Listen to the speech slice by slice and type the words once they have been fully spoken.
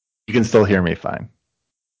You can still hear me fine.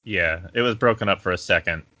 Yeah, it was broken up for a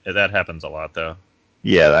second. That happens a lot, though.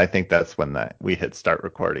 Yeah, I think that's when we hit start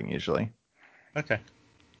recording usually. Okay.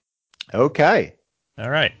 Okay. All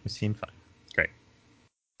right. We seem fine. Great.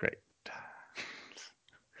 Great.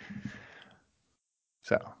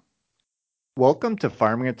 So, welcome to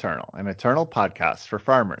Farming Eternal, an eternal podcast for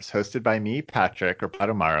farmers, hosted by me, Patrick, or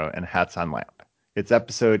Patomaro, and Hats on Lamp. It's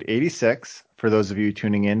episode 86 for those of you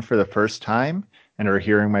tuning in for the first time and are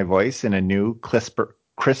hearing my voice in a new crisper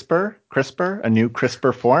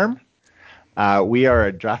form. We are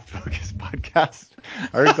a draft-focused podcast.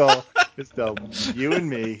 Our goal is to help you and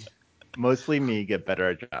me, mostly me, get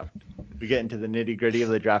better at draft. We get into the nitty-gritty of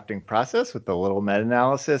the drafting process with a little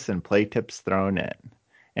meta-analysis and play tips thrown in.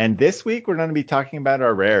 And this week, we're going to be talking about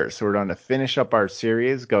our rares. So we're going to finish up our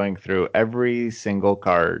series going through every single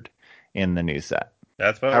card in the new set.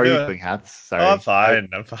 That's what How we're are doing. you doing, Hats? Sorry. Oh, I'm fine.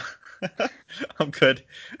 I'm fine. I'm good.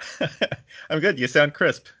 I'm good. You sound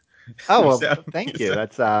crisp. Oh, well, thank you.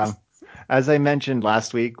 That's as I mentioned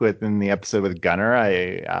last week within the episode with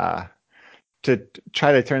Gunnar, to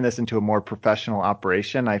try to turn this into a more professional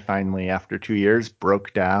operation, I finally, after 2 years,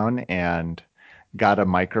 broke down and got a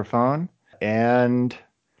microphone. And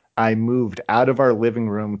I moved out of our living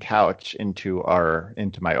room couch into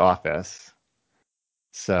my office.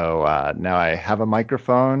 So now I have a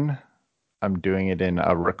microphone. I'm doing it in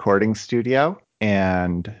a recording studio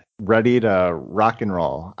and ready to rock and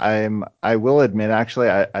roll. I will admit, actually,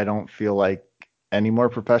 I don't feel like any more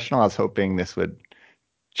professional. I was hoping this would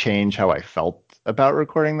change how I felt about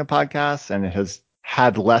recording the podcast, and it has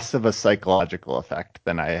had less of a psychological effect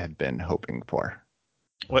than I had been hoping for.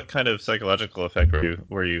 What kind of psychological effect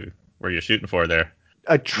were you shooting for there?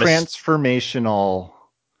 A transformational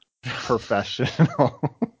professional.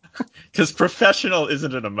 Because professional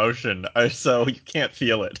isn't an emotion, so you can't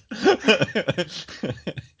feel it.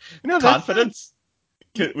 No, Confidence?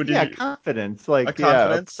 Confidence. Like, A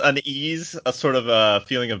confidence, an ease, a sort of a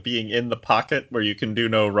feeling of being in the pocket where you can do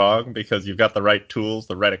no wrong because you've got the right tools,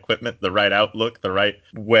 the right equipment, the right outlook, the right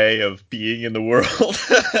way of being in the world.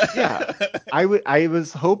 Yeah. I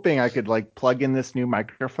was hoping I could like plug in this new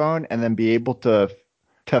microphone and then be able to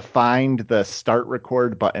find the start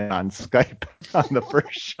record button on Skype on the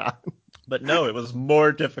first shot. But no, it was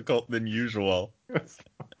more difficult than usual.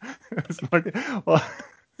 Well,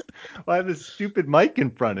 I have this stupid mic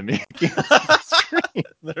in front of me. I can't see the screen.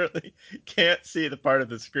 Literally can't see the part of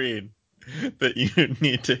the screen that you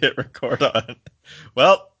need to hit record on.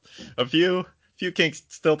 Well, a few kinks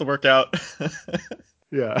still to work out.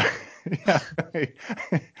 Yeah. Yeah.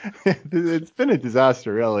 It's been a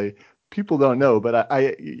disaster, really. People don't know, but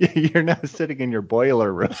you're now sitting in your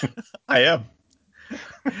boiler room. I am.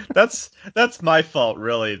 That's my fault,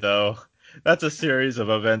 really, though. That's a series of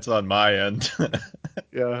events on my end.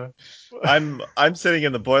 Yeah. I'm sitting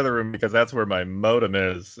in the boiler room because that's where my modem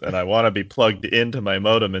is, and I want to be plugged into my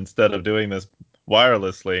modem instead of doing this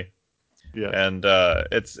wirelessly. Yeah. And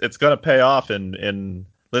it's going to pay off in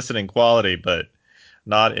listening quality, but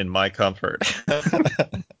not in my comfort.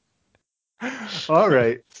 All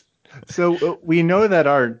right. So we know that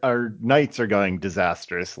our nights are going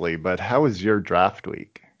disastrously, but how was your draft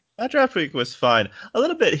week? My draft week was fine. A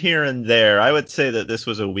little bit here and there. I would say that this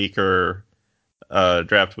was a weaker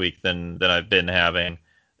draft week than I've been having,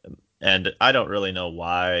 and I don't really know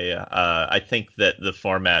why. I think that the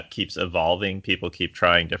format keeps evolving. People keep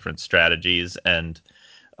trying different strategies, and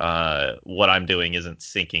what I'm doing isn't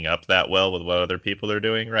syncing up that well with what other people are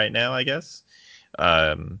doing right now, I guess.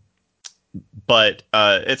 Um, but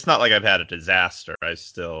it's not like I've had a disaster. I've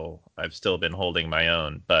still been holding my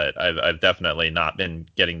own, but I've definitely not been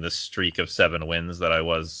getting the streak of 7 wins that I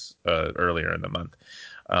was earlier in the month.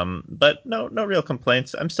 But no real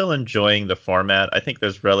complaints. I'm still enjoying the format. I think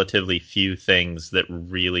there's relatively few things that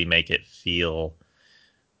really make it feel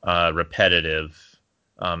repetitive.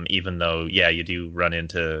 Even though, yeah, you do run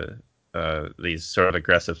into these sort of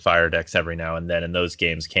aggressive fire decks every now and then, and those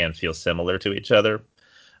games can feel similar to each other.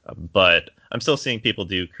 But I'm still seeing people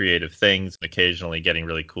do creative things, occasionally getting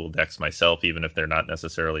really cool decks myself, even if they're not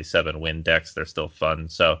necessarily 7-win decks. They're still fun.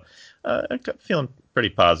 So I'm feeling pretty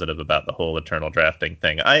positive about the whole Eternal drafting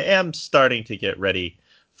thing. I am starting to get ready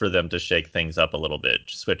for them to shake things up a little bit,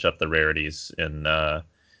 switch up the rarities in the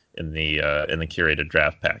curated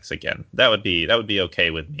draft packs again. That would be okay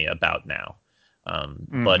with me about now.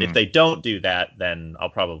 But if they don't do that, then I'll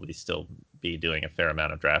probably still be doing a fair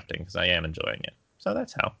amount of drafting because I am enjoying it. So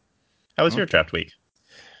that's how. How was your draft week?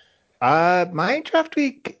 My draft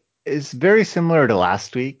week is very similar to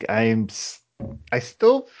last week. I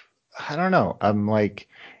still, I don't know. I'm like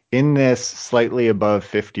in this slightly above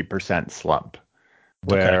 50% slump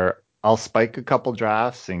where I'll spike a couple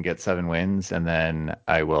drafts and get 7 wins, and then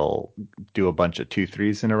I will do a bunch of 2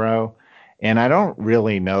 3s in a row. And I don't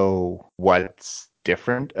really know what's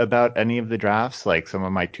different about any of the drafts. Like some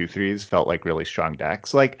of my 2 3s felt like really strong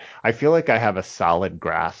decks. Like I feel like I have a solid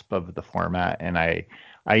grasp of the format, and I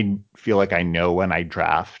feel like I know when I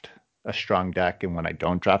draft a strong deck and when I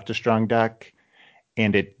don't draft a strong deck,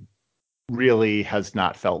 and it really has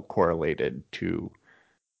not felt correlated to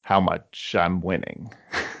how much I'm winning.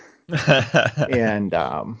 And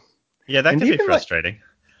Yeah, that and can be even like frustrating.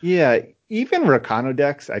 yeah, even Rakano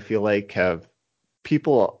decks I feel like have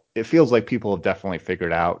people it feels like people have definitely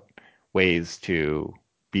figured out ways to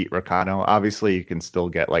beat Rakano. Obviously you can still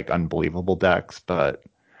get like unbelievable decks, but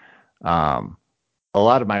um a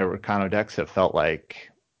lot of my Rakano decks have felt like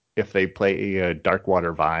if they play a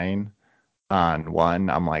Darkwater Vine on one,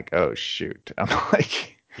 I'm like, oh shoot. I'm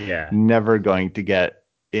like Yeah. never going to get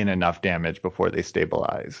in enough damage before they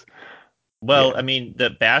stabilize. Well, I Yeah. mean,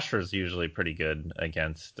 the Basher's usually pretty good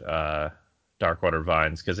against Darkwater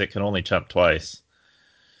Vines because it can only jump twice.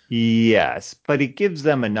 Yes, but it gives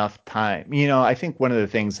them enough time. I think one of the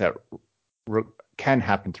things that r can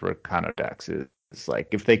happen to Rakano decks is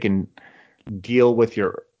like if they can deal with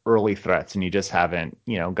your early threats and you just haven't,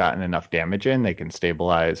 gotten enough damage in, they can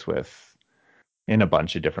stabilize with in a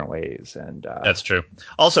bunch of different ways. And That's true.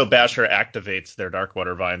 Also, Basher activates their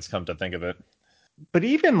Darkwater Vines, come to think of it. but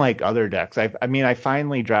even like other decks, I mean, I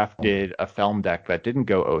finally drafted a Felm deck that didn't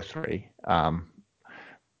go 0-3.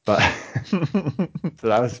 But so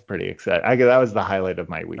that was pretty exciting. That was the highlight of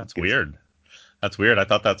my week That's weird. That's weird. I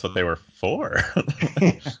thought that's what they were for.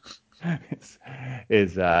 is,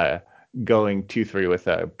 is going 2-3 with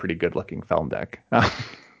a pretty good looking film deck.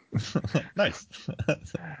 Nice.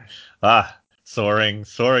 Soaring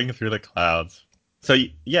through the clouds. So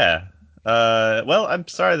yeah. Well, I'm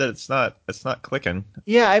sorry that it's not clicking.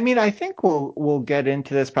 Yeah, I mean, I think we'll get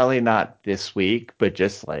into this probably not this week, but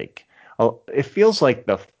just like it feels like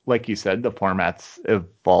like you said, the format's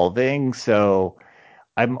evolving. So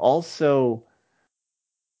I'm also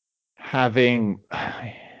having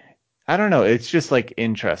I don't know, it's just like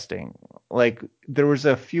interesting. Like there was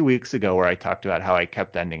a few weeks ago where I talked about how I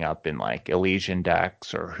kept ending up in like Elysian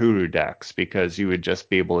decks or Huru decks because you would just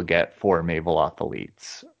be able to get 4 Mavoloth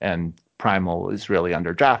elites and Primal is really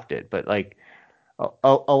underdrafted. But like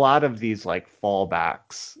a lot of these like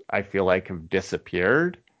fallbacks I feel like have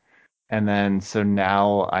disappeared. And then so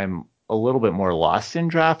now I'm a little bit more lost in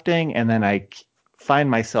drafting, and then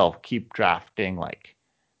find myself keep drafting like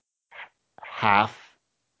half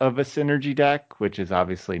of a synergy deck, which is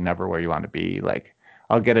obviously never where you want to be. Like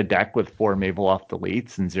I'll get a deck with 4 Mavoloth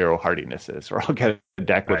deletes and 0 hardinesses, or I'll get a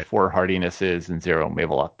deck with Right. 4 hardinesses and 0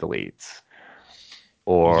 Mavoloth deletes.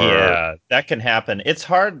 Or Yeah, that can happen. It's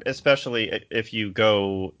hard, especially if you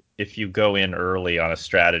go in early on a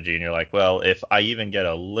strategy and you're like, well, if I even get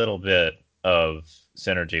a little bit of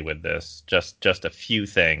synergy with this, just a few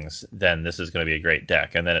things, then this is going to be a great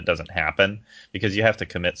deck. And then it doesn't happen because you have to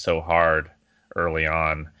commit so hard early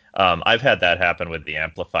on. I've had that happen with the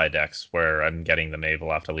Amplify decks where I'm getting the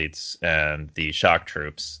Mavoloft Elites and the Shock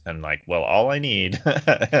Troops, and like, well, all I need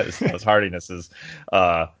is those hardinesses.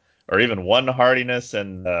 Or even one hardiness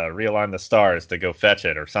and realign the stars to go fetch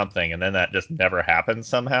it or something, and then that just never happens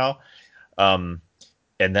somehow. Um,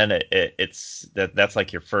 and then that's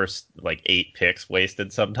like your first like 8 picks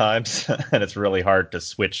wasted sometimes, and it's really hard to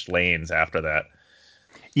switch lanes after that.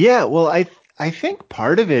 yeah, well, I think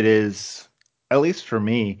part of it is, at least for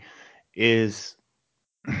me, is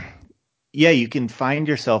yeah, you can find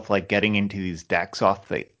yourself like getting into these decks off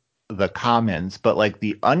the commons, but like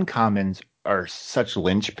the uncommons are such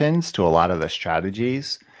linchpins to a lot of the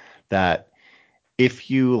strategies that if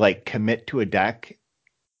you like commit to a deck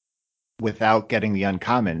without getting the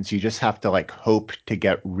uncommons, you just have to like hope to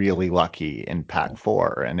get really lucky in pack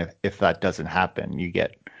four. And if that doesn't happen, you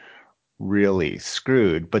get really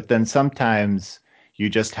screwed. But then sometimes you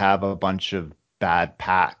just have a bunch of bad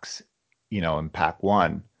packs, in pack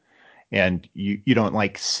one. And you don't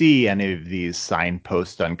like see any of these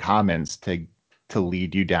signpost uncommons to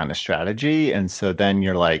lead you down a strategy. And so then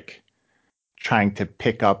you're like trying to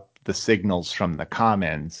pick up the signals from the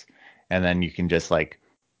commons, and then you can just like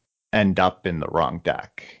end up in the wrong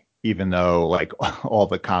deck, even though like all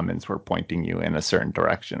the commons were pointing you in a certain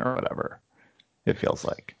direction or whatever. It feels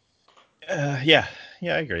like. Yeah,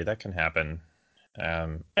 yeah, I agree. That can happen.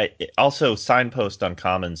 Also, signpost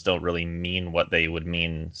uncommons don't really mean what they would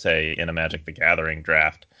mean, say, in a Magic the Gathering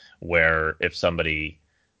draft, where if somebody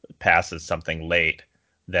passes something late,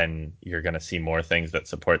 then you're going to see more things that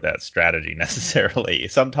support that strategy necessarily.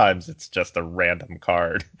 Sometimes it's just a random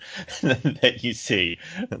card that you see.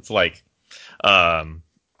 It's like, um,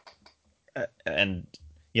 and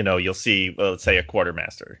you'll see, well, let's say a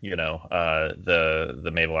quartermaster, the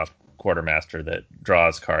Mabaloth quartermaster that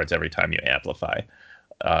draws cards every time you amplify.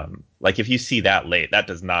 Like if you see that late, that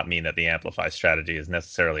does not mean that the amplify strategy is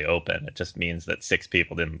necessarily open. It just means that 6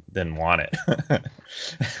 people didn't want it,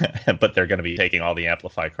 but they're going to be taking all the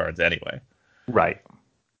amplify cards anyway. Right.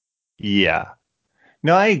 Yeah.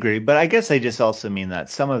 No, I agree, but I guess I just also mean that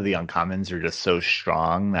some of the uncommons are just so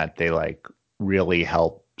strong that they like really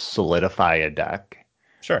help solidify a deck.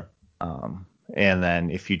 Sure. And then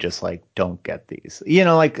if you just like don't get these,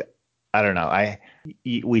 like I don't know,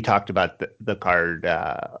 we talked about the card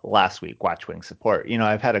last week, Watchwing Support.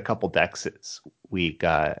 I've had a couple decks this week,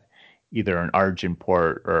 either an Argent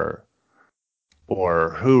Port or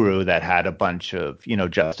Huru that had a bunch of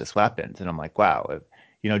Justice weapons, and I'm like, wow,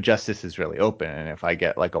 Justice is really open, and if I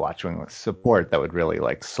get like a Watchwing Support, that would really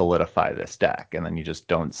like solidify this deck, and then you just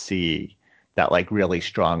don't see that like really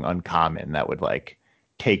strong uncommon that would like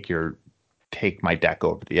take my deck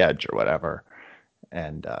over the edge or whatever.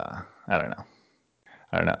 And I don't know.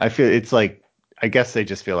 I feel it's like I guess I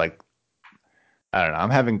just feel like I don't know. I'm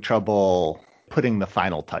having trouble putting the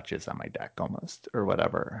final touches on my deck almost or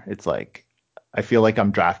whatever. It's like I feel like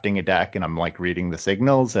I'm drafting a deck and I'm like reading the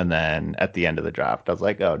signals, and then at the end of the draft I was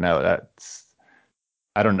like, oh no, that's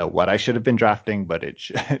I don't know what I should have been drafting, but it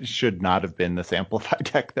should not have been this amplify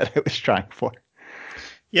deck that I was trying for.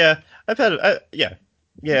 Yeah,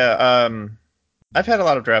 yeah. I've had a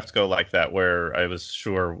lot of drafts go like that where I was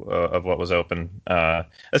sure of what was open,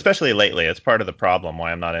 especially lately. It's part of the problem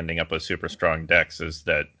why I'm not ending up with super strong decks is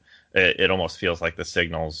that it almost feels like the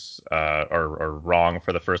signals are wrong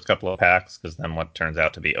for the first couple of packs because then what turns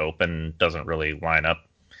out to be open doesn't really line up.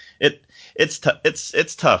 It's tough.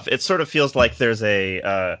 It sort of feels like there's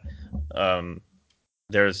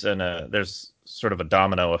sort of a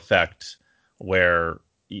domino effect where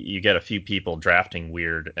you get a few people drafting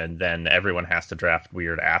weird and then everyone has to draft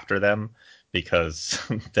weird after them because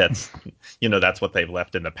that's what they've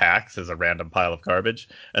left in the packs is a random pile of garbage,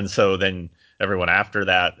 and so then everyone after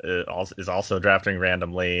that is also drafting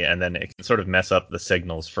randomly, and then it can sort of mess up the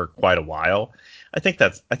signals for quite a while. I think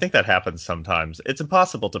that happens sometimes. It's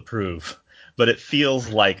impossible to prove, but it feels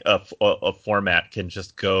like a format can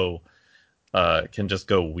just go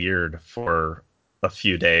weird for a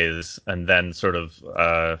few days and then sort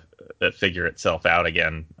of figure itself out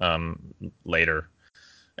again later.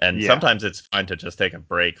 And Yeah. sometimes it's fine to just take a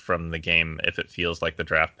break from the game if it feels like the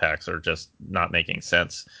draft packs are just not making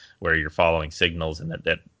sense, where you're following signals and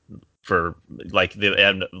that for like the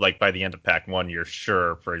end, like by the end of pack 1, you're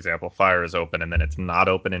sure, for example, fire is open and then it's not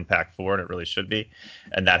open in pack 4 and it really should be,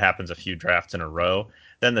 and that happens a few drafts in a row.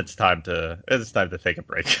 Then it's time to take a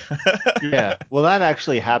break. Yeah. Well, that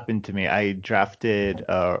actually happened to me. I drafted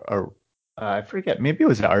I forget, maybe it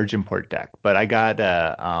was an Argenport deck, but I got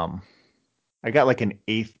like an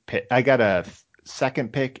eighth pick. I got a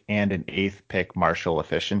second pick and an eighth pick Martial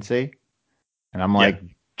Efficiency. And I'm Yeah. like,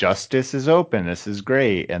 Justice is open. This is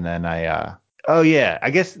great. And then oh yeah,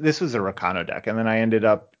 I guess this was a Rakano deck. And then I ended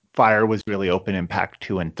up, Fire was really open in pack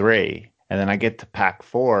 2 and 3. And then I get to pack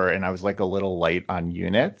 4 and I was like a little light on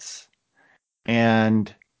units.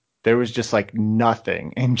 And there was just like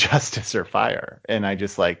nothing in Justice or Fire. And I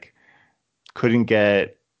just like couldn't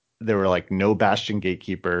get, there were like no Bastion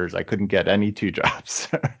Gatekeepers. I couldn't get any 2 drops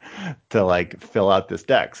to like fill out this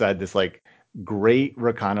deck. So I had this like great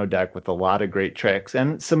Rakano deck with a lot of great tricks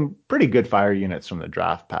and some pretty good fire units from the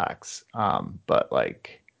draft packs. But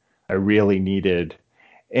like I really needed,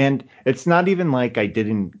 and it's not even like I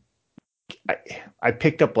didn't, I, I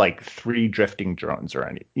picked up like 3 drifting drones or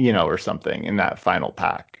or something in that final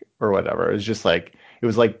pack or whatever. It was just like, it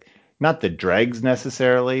was like not the dregs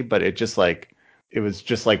necessarily, but it was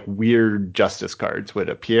just like weird justice cards would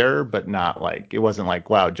appear, but not like, it wasn't like,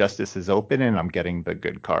 wow, justice is open and I'm getting the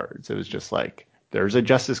good cards. It was just like, there's a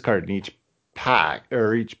justice card in each pack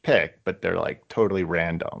or each pick, but they're like totally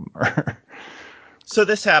random. So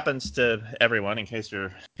this happens to everyone. In case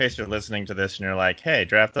you're listening to this and you're like, "Hey,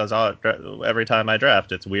 draft does all every time I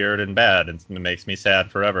draft, it's weird and bad, and it makes me sad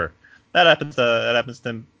forever." That happens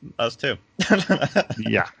to us too,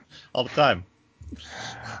 Yeah. all the time.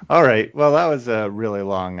 All right. Well, that was a really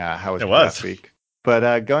long How Was It Your Draft was. Week?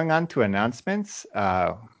 But going on to announcements,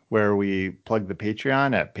 where we plug the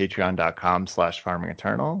Patreon at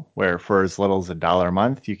patreon.com/farmingeternal, where for as little as $1 a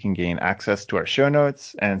month, you can gain access to our show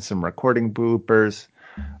notes and some recording bloopers,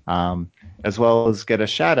 um, as well as get a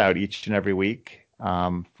shout out each and every week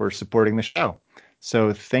for supporting the show.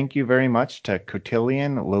 So thank you very much to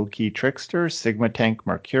Cotillion, Low-Key Trickster, Sigma Tank,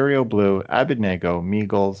 Mercurio Blue, Abednego,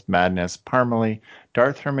 Meagles, Madness, Parmalee,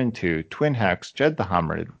 Darth Herman 2, Twin Hex, Jed the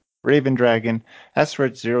Hominid, Raven Dragon,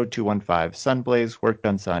 SRich0215, Sunblaze, Work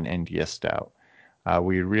Done Sun, and Stout.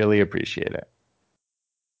 We really appreciate it.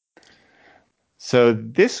 So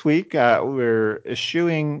this week we're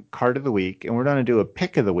eschewing Card of the Week, and we're going to do a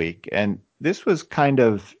Pick of the Week. And this was kind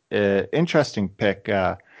of an interesting pick.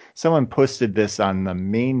 Someone posted this on the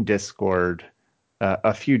main Discord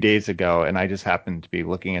a few days ago, and I just happened to be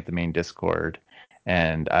looking at the main Discord,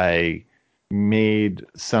 and I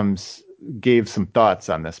gave some thoughts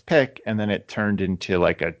on this pick, and then it turned into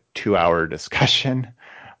like a 2-hour discussion.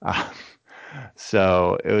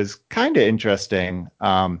 So it was kind of interesting.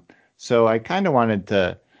 So I kind of wanted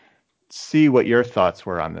to see what your thoughts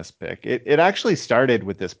were on this pick. It actually started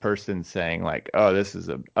with this person saying like, "Oh, this is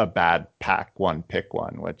a bad pack one, pick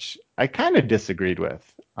one," which I kind of disagreed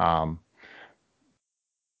with.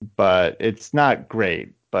 But it's not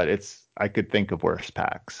great. But I could think of worse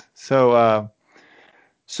packs. So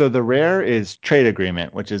the rare is Trade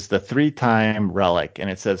Agreement, which is the 3-time relic, and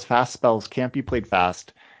it says fast spells can't be played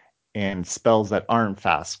fast, and spells that aren't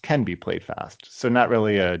fast can be played fast. So not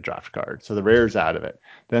really a draft card. So the rare's out of it.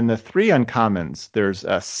 Then the 3 uncommons, there's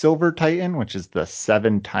a Silver Titan, which is the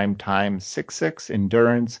 7-time 6/6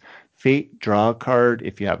 endurance. Fate, draw a card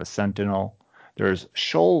if you have a Sentinel. There's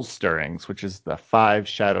Shoal Stirrings, which is the 5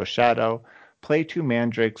 Shadow. Play 2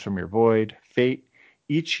 Mandrakes from your Void. Fate,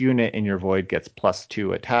 each unit in your Void gets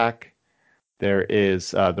 +2 attack. There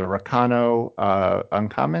is the Rakano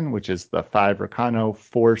uncommon, which is the 5 Rakano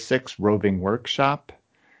 4/6 Roving Workshop.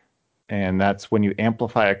 And that's when you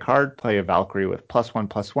amplify a card, play a Valkyrie with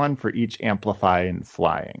 +1/+1 for each amplify and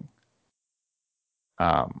flying.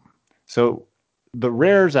 So the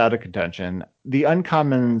rare's out of contention. The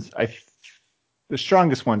uncommons, the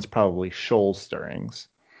strongest one's probably Shoal Stirrings.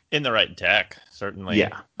 In the right deck, certainly.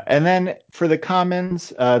 Yeah. And then for the commons,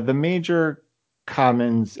 the major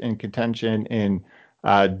commons in contention in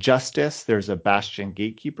Justice, there's a Bastion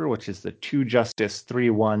Gatekeeper, which is the 2 Justice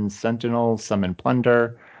 3/1 Sentinel Summon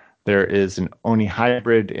Plunder. There is an Oni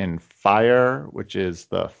Hybrid in Fire, which is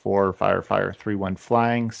the 4 Fire 3/1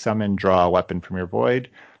 Flying Summon, draw a weapon from your Void.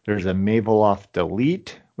 There's a Maveloft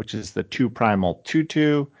Delete, which is the 2 Primal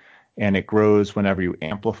 2/2, and it grows whenever you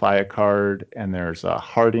amplify a card. And there's a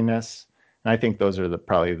Hardiness, and I think those are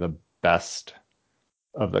probably the best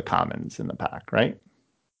of the commons in the pack, right?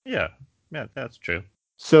 Yeah, that's true.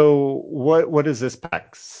 So what does this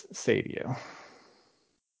pack say to you?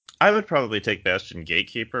 I would probably take Bastion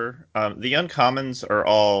Gatekeeper. The uncommons are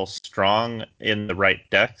all strong in the right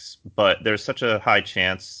decks, but there's such a high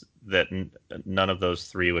chance that none of those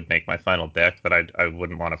 3 would make my final deck that I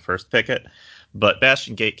wouldn't want to first pick it. But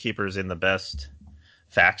Bastion Gatekeeper is in the best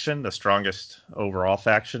faction, the strongest overall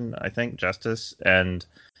faction, I think, Justice, and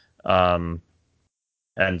I'm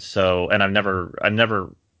never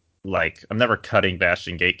cutting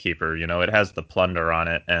Bastion Gatekeeper. You know, it has the plunder on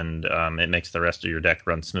it, and it makes the rest of your deck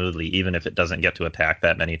run smoothly, even if it doesn't get to attack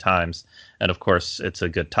that many times. And of course, it's a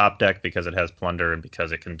good top deck because it has plunder and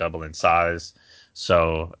because it can double in size.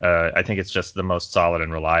 So I think it's just the most solid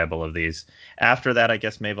and reliable of these. After that, I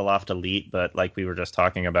guess Maveloft Elite, but like we were just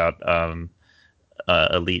talking about,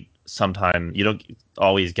 Elite, sometime you don't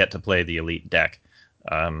always get to play the Elite deck.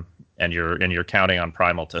 And you're counting on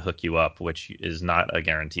Primal to hook you up, which is not a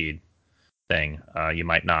guaranteed thing. You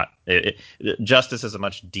might not. Justice is a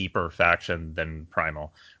much deeper faction than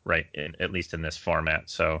Primal, right? At least in this format.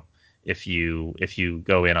 So if you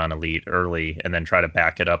go in on Elite early and then try to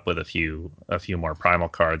back it up with a few more Primal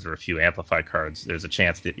cards or a few Amplify cards, there's a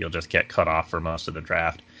chance that you'll just get cut off for most of the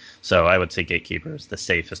draft. So I would say Gatekeeper is the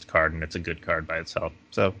safest card, and it's a good card by itself.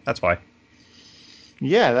 So that's why.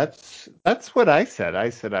 Yeah, that's what I said. I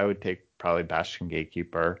said I would take probably Bastion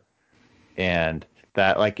Gatekeeper, and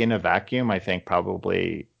that like in a vacuum, I think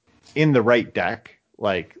probably in the right deck,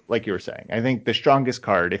 like you were saying, I think the strongest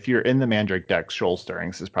card, if you're in the Mandrake deck, Shoal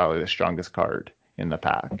Stirrings is probably the strongest card in the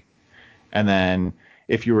pack. And then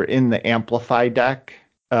if you were in the Amplify deck,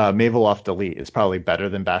 Maveloft Elite is probably better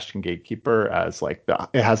than Bastion Gatekeeper, as like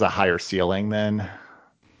it has a higher ceiling than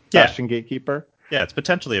Bastion Gatekeeper. Yeah, it's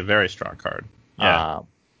potentially a very strong card. Yeah.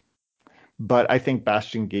 But I think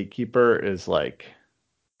Bastion Gatekeeper is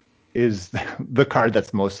the card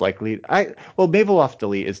that's most likely. Maveloft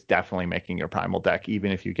Delete is definitely making your Primal deck,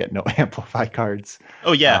 even if you get no Amplify cards.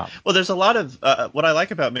 Oh yeah. Well, there's a lot of what I like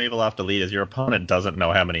about Maveloft Elite is your opponent doesn't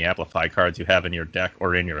know how many Amplify cards you have in your deck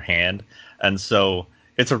or in your hand, and so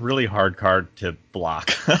it's a really hard card to block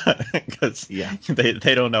because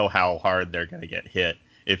they don't know how hard they're going to get hit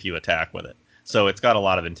if you attack with it. So it's got a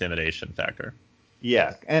lot of intimidation factor.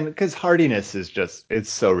 Yeah, and because hardiness is just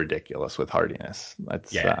it's so ridiculous with hardiness.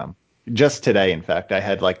 That's Yeah. just today, in fact, I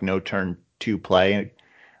had like no turn two play.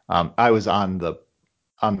 I was on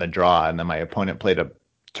the draw, and then my opponent played a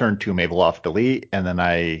turn two Mabel off delete, and then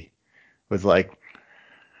I was like,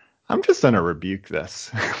 I'm just gonna rebuke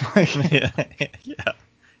this. Like, Yeah. Yeah.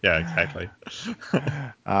 Yeah, exactly.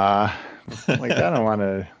 uh, like I don't want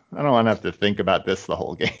to have to think about this the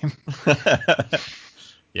whole game.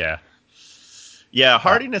 Yeah. Yeah, Uh,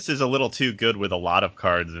 hardiness is a little too good with a lot of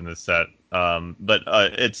cards in this set. But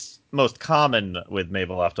it's most common with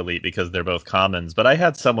Mabel off delete because they're both commons. But I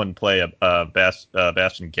had someone play a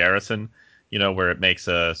Bastion Garrison, where it makes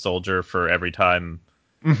a soldier for every time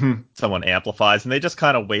mhm. someone amplifies, and they just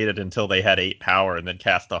kind of waited until they had 8 power and then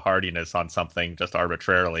cast a hardiness on something just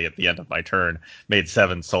arbitrarily at the end of my turn, made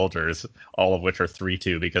 7 soldiers, all of which are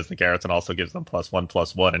 3/2 because the Garrison also gives them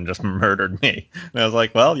 +1/+1, and just murdered me. And I was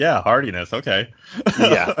like, well, yeah, hardiness, okay.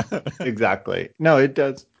 Yeah, exactly. No, it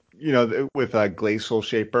does. With a Glacial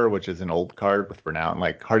Shaper, which is an old card with Renown,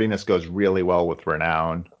 like hardiness goes really well with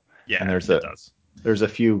Renown, and Yeah, it does. there's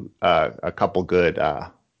a couple good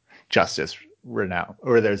Justice Renown,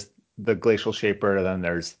 or there's the Glacial Shaper, and then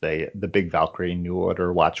there's the big Valkyrie New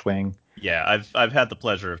Order Watchwing. Yeah, I've had the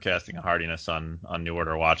pleasure of casting a hardiness on New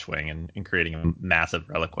Order Watchwing and creating a massive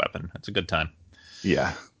relic weapon. It's a good time.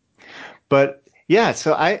 Yeah, but yeah,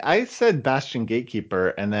 so I said Bastion Gatekeeper,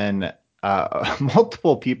 and then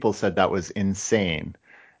multiple people said that was insane.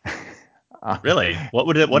 Uh, Really?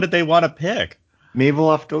 What did they want to pick? Mabel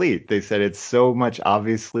off delete. They said it's so much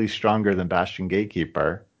obviously stronger than Bastion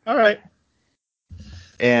Gatekeeper. All right.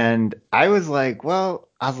 And I was like,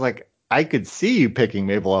 I could see you picking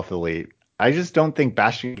Mabel off delete. I just don't think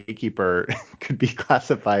Bastion Gatekeeper could be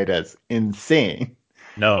classified as insane.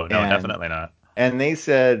 No, no, And definitely not. they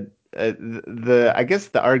said I guess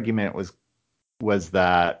the argument was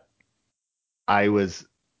that I was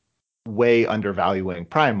way undervaluing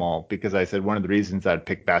Primal because I said one of the reasons I'd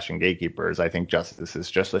pick Bastion Gatekeeper is I think Justice is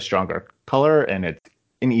just a stronger color and it's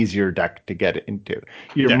an easier deck to get into.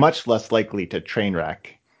 You're Yeah, much less likely to train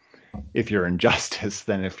wreck if you're in Justice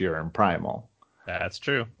than if you're in Primal. that's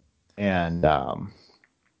true. And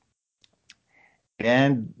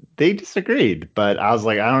they disagreed, but I was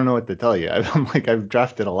like, I don't know what to tell you. I'm like, I've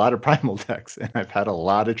drafted a lot of Primal decks and I've had a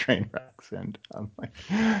lot of train wrecks, and I'm like,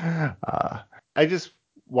 I just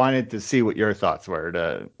wanted to see what your thoughts were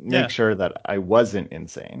to make Yeah. sure that I wasn't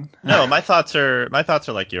insane. No, my thoughts are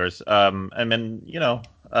like yours. I mean,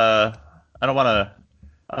 I don't want to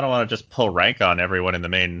I don't want to just pull rank on everyone in the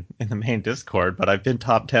main Discord, but I've been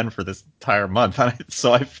top 10 for this entire month,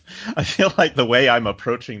 so I feel like the way I'm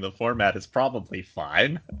approaching the format is probably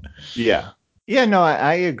fine. Yeah. Yeah, no,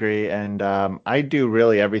 I agree. And I do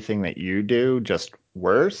really everything that you do, just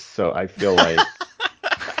worse. So I feel like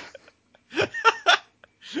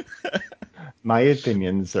my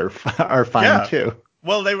opinions are fine Yeah. too.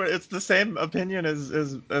 Well, it's the same opinion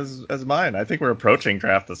as mine. I think we're approaching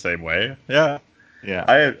draft the same way. Yeah. Yeah.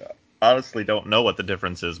 I honestly don't know what the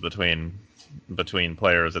difference is between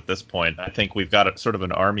players at this point. I think we've got sort of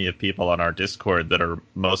an army of people on our Discord that are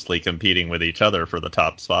mostly competing with each other for the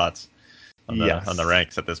top spots on the Yes.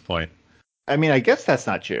 ranks at this point. I mean, I guess that's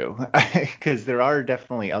not true because there are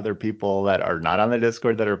definitely other people that are not on the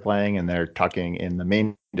Discord that are playing and they're talking in the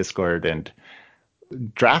main Discord and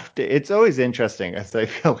draft. It's always interesting as I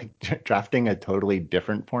feel like drafting a totally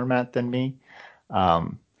different format than me.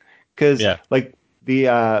 Because Yeah. like the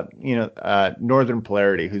Northern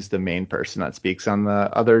Polarity, who's the main person that speaks on the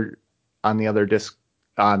other disc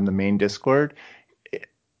on the main Discord,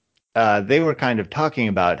 they were kind of talking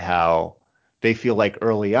about how they feel like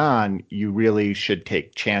early on you really should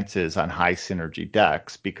take chances on high synergy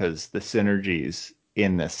decks because the synergies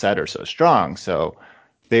in this set are so strong. So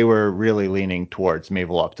they were really leaning towards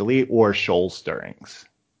Mabel Up Delete or Shoal Stirrings,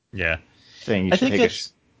 Yeah. saying you I should think take a.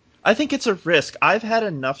 it's I think it's a risk. I've had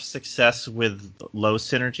enough success with low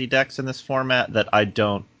synergy decks in this format that I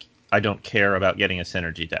don't care about getting a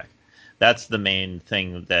synergy deck. That's the main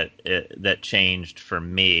thing that changed for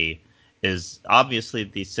me. Is obviously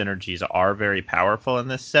these synergies are very powerful in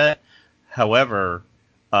this set. However,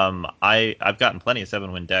 I've gotten plenty of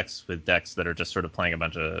 7-win decks with decks that are just sort of playing a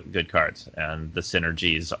bunch of good cards, and the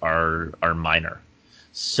synergies are minor.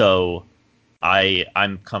 So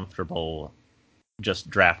I'm comfortable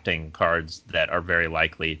just drafting cards that are very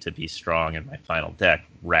likely to be strong in my final deck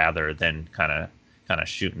rather than kind of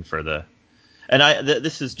shooting for the. And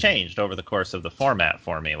this has changed over the course of the format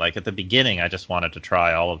for me. Like at the beginning, I just wanted to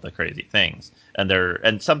try all of the crazy things,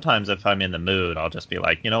 and sometimes if I'm in the mood, I'll just be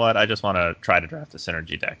like, you know what, I just want to try to draft a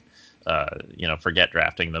synergy deck. forget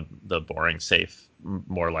drafting the boring, safe,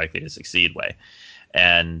 more likely to succeed way.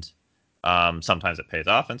 And sometimes it pays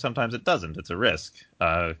off, and sometimes it doesn't. It's a risk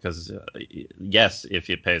because yes, if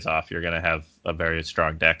it pays off, you're going to have a very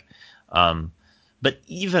strong deck. But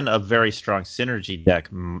even a very strong synergy deck,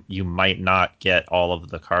 you might not get all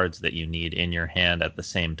of the cards that you need in your hand at the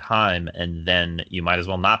same time, and then you might as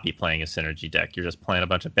well not be playing a synergy deck. You're just playing a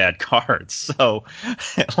bunch of bad cards. So,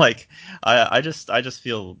 like, I just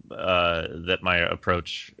feel that my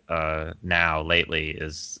approach now lately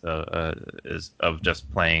is of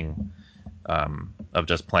just playing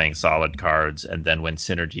solid cards, and then when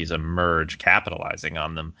synergies emerge, capitalizing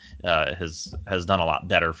on them has done a lot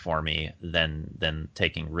better for me than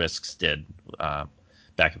taking risks did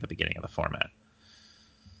back at the beginning of the format.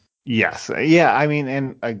 Yes. Yeah. I mean,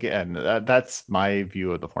 and again, that's my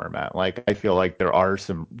view of the format. Like, I feel like there are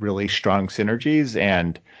some really strong synergies,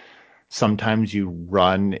 and sometimes you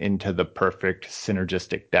run into the perfect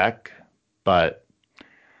synergistic deck, but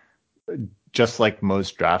just like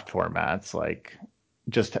most draft formats, like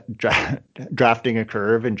just drafting a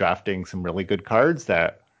curve and drafting some really good cards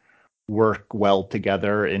that work well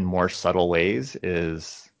together in more subtle ways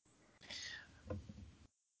is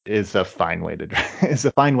a fine way to is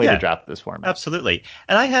a fine way to Yeah, draft this format. absolutely.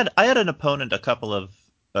 And I had an opponent a couple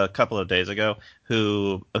of days ago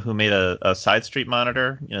who made a side street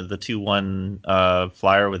monitor, the 2/1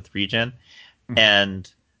 flyer with regen,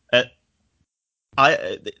 and uh,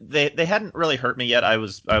 they hadn't really hurt me yet.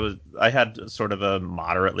 I had sort of a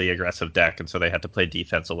moderately aggressive deck, and so they had to play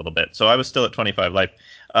defense a little bit. So I was still at 25 life.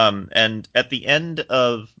 And at the end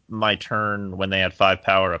of my turn, when they had 5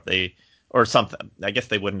 power up, or something. I guess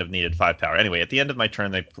they wouldn't have needed 5 power anyway. At the end of my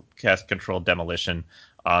turn, they cast Controlled Demolition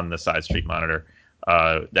on the side street monitor.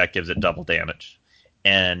 That gives it double damage,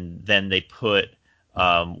 and then they put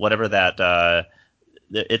whatever that.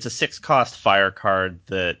 It's a 6 cost fire card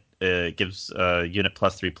that gives unit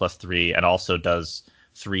 +3/+3 and also does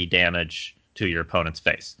 3 damage to your opponent's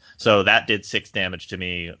face. So that did 6 damage to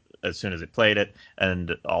me as soon as it played it,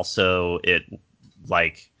 and also it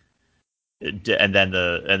like. And then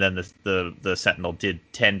the Sentinel did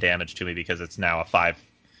 10 damage to me because it's now a 5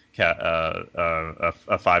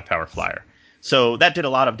 power flyer. So that did a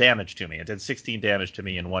lot of damage to me. It did 16 damage to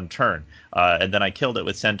me in one turn, and then I killed it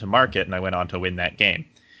with Send to Market, and I went on to win that game.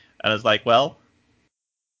 And I was like, well,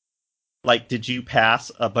 like, did you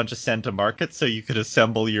pass a bunch of Send to Market so you could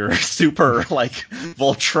assemble your super like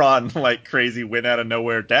Voltron like crazy win out of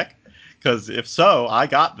nowhere deck? Because if so, I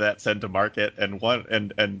got that Send to Market and won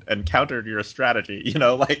and countered your strategy.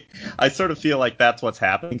 Like, I sort of feel like that's what's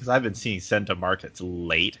happening because I've been seeing Send to Markets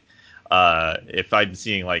late. If I'm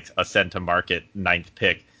seeing like a Send to Market ninth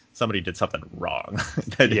pick, somebody did something wrong.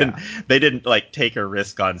 They didn't like take a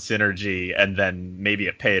risk on synergy and then maybe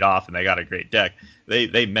it paid off and they got a great deck.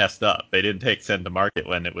 They messed up. They didn't take Send to Market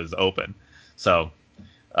when it was open. So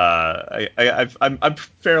I'm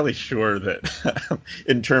fairly sure that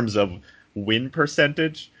in terms of win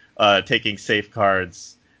percentage, taking safe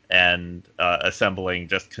cards and assembling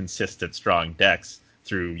just consistent strong decks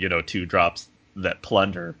through 2 drops that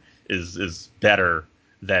plunder is better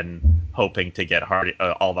than hoping to get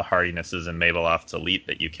all the hardinesses and Mabeloft's Elite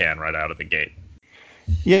that you can right out of the gate.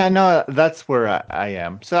 Yeah, no, that's where I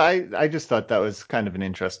am. So I just thought that was kind of an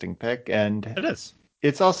interesting pick, and It is.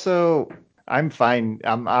 it's also I'm fine.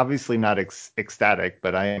 I'm obviously not ecstatic,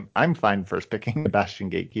 but I'm fine first picking the Bastion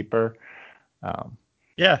Gatekeeper. Um,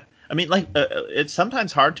 Yeah. I mean, like, it's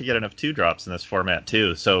sometimes hard to get enough 2 drops in this format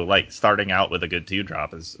too. So, like, starting out with a good 2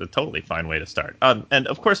 drop is a totally fine way to start. And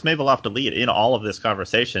of course, Mabeloft Elite in all of this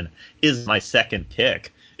conversation is my second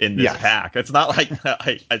pick in this yes. pack. It's not like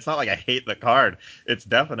I hate the card. It's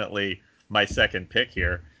definitely my second pick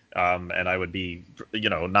here. And I would be,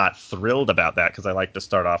 not thrilled about that because I like to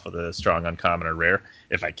start off with a strong uncommon or rare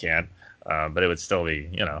if I can. But it would still be,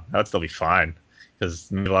 that would still be fine because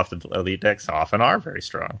Mabeloft Elite decks often are very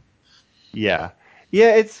strong. Yeah.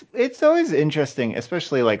 Yeah, it's always interesting,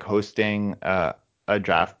 especially like hosting a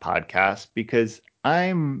draft podcast because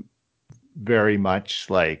I'm very much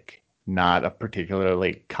like not a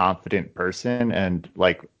particularly confident person and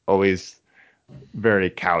like always very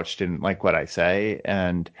couched in like what I say.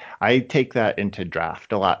 And I take that into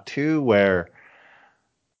draft a lot too, where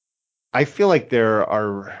I feel like there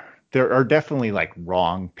are definitely like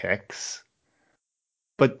wrong picks,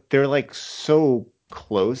 but they're like so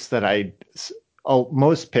close that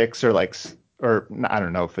most picks are like or I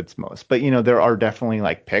don't know if it's most, but there are definitely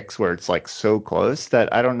like picks where it's like so close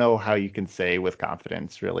that I don't know how you can say with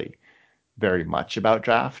confidence really very much about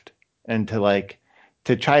draft and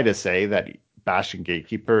to try to say that Bastion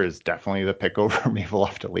Gatekeeper is definitely the pick over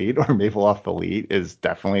Maveloft Elite, or Maveloft Elite is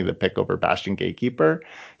definitely the pick over Bastion Gatekeeper,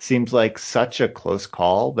 seems like such a close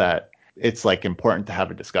call that it's like important to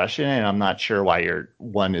have a discussion. And I'm not sure why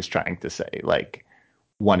one is trying to say like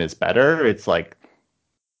one is better. It's like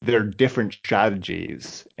they're different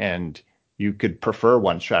strategies, and you could prefer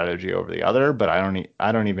one strategy over the other, but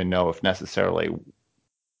I don't even know if necessarily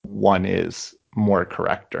one is more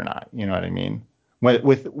correct or not. You know what I mean?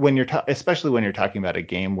 When you're especially when you're talking about a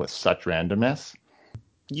game with such randomness.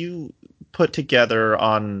 You put together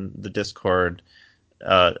on the Discord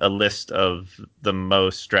a list of the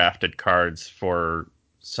most drafted cards for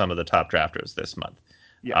some of the top drafters this month.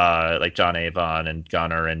 Yeah. Like John Avon and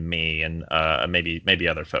Gunnar and me and maybe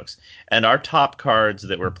other folks. And our top cards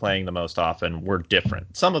that we're playing the most often were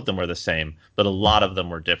different. Some of them were the same, but a lot of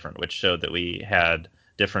them were different, which showed that we had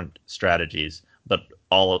different strategies. But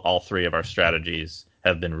all three of our strategies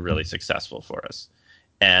have been really successful for us.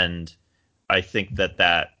 And I think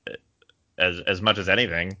that as much as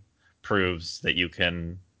anything proves that you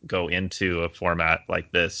can go into a format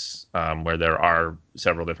like this where there are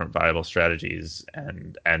several different viable strategies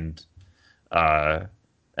and have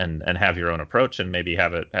your own approach and maybe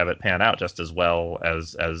have it pan out just as well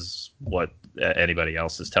as what anybody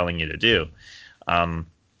else is telling you to do.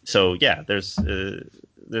 So yeah, there's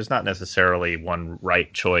not necessarily one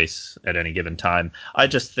right choice at any given time. I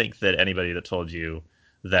just think that anybody that told you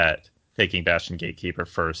that taking Bastion Gatekeeper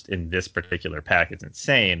first in this particular pack is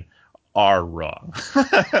insane are wrong.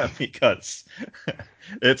 Because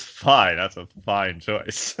it's fine. That's a fine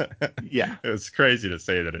choice. Yeah. It's crazy to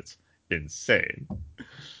say that it's insane.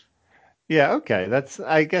 Yeah, okay.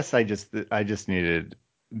 I guess I just needed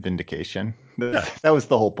vindication. That was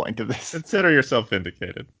the whole point of this. Consider yourself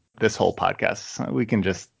vindicated. This whole podcast. We can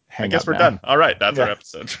just hang up. I guess we're done. All right, that's our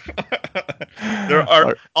episode. There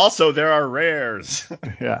are rares.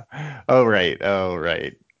 Yeah. Oh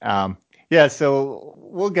right. Yeah, so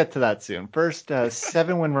we'll get to that soon. First,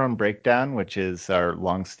 7-Win Run Breakdown, which is our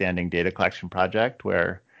long-standing data collection project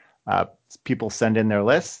where people send in their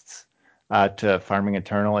lists to Farming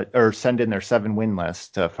Eternal, or send in their 7-win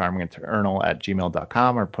list to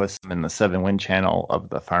farmingeternal@gmail.com, or post them in the 7-win channel of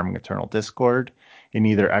the Farming Eternal Discord in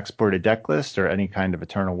either exported deck list or any kind of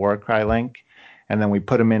Eternal Warcry link. And then we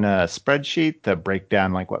put them in a spreadsheet to break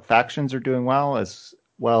down like what factions are doing well as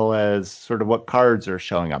sort of what cards are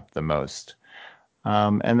showing up the most.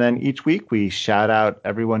 And then each week we shout out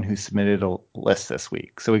everyone who submitted a list this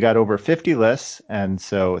week. So we got over 50 lists. And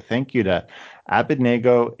so thank you to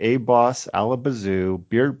Abednego, A-Boss, Alabazoo,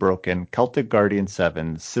 Beard Broken, Celtic Guardian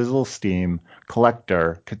 7, Sizzle Steam,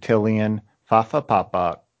 Collector, Cotillion, Fafa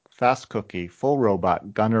Papa, Fast Cookie, Full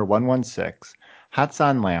Robot, Gunner 116, Hats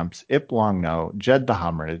on Lamps, Ip Longno, Jed the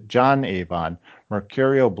Humrid, John Avon,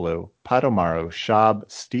 Mercurio Blue, Patomaru, Shab,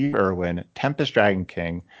 Steve Irwin, Tempest Dragon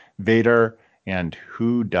King, Vader, and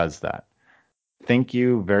Who Does That? Thank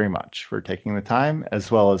you very much for taking the time,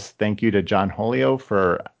 as well as thank you to John Holio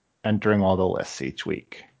for entering all the lists each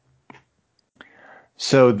week.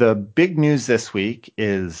 So the big news this week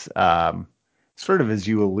is sort of as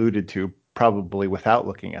you alluded to, probably without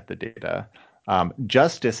looking at the data,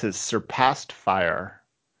 Justice has surpassed Fire.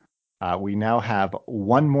 We now have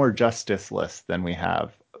one more Justice list than we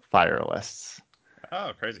have Fire lists.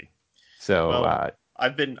 Oh, crazy! So well,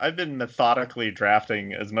 I've been methodically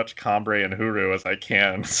drafting as much Combrei and Huru as I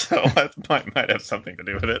can, so that might have something to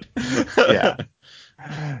do with it. Yeah.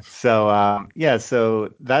 So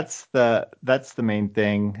so that's the main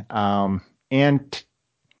thing, and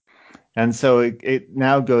so it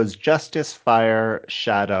now goes Justice, Fire,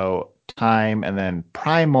 Shadow, Time, and then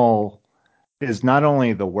Primal is not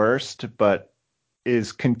only the worst, but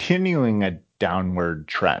is continuing a downward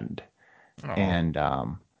trend. Oh. And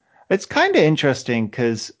it's kind of interesting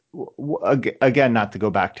because, again, not to go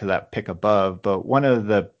back to that pick above, but one of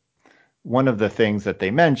the things that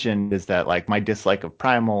they mentioned is that like my dislike of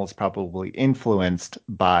Primal is probably influenced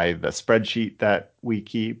by the spreadsheet that we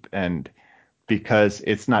keep, and because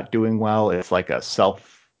it's not doing well, it's like a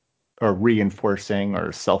reinforcing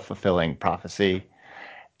or self-fulfilling prophecy.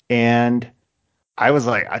 And I was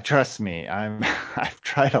like, trust me, I've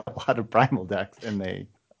tried a lot of Primal decks and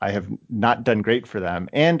I have not done great for them.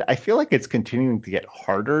 And I feel like it's continuing to get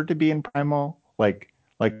harder to be in Primal. Like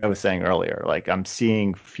I was saying earlier, like I'm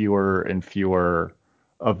seeing fewer and fewer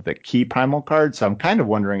of the key Primal cards. So I'm kind of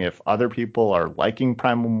wondering if other people are liking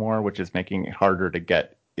Primal more, which is making it harder to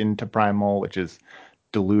get into Primal, which is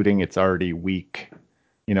diluting its already weak.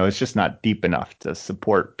 It's just not deep enough to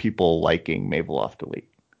support people liking Maveloft Elite.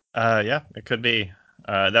 Yeah, it could be.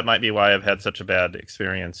 That might be why I've had such a bad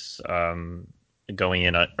experience going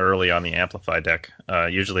in early on the Amplify deck.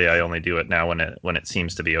 Usually, I only do it now when it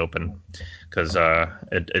seems to be open, because I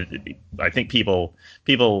think people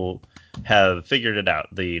have figured it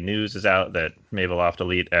out. The news is out that Mabeloft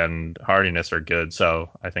Elite and Hardiness are good, so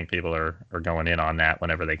I think people are going in on that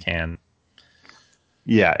whenever they can.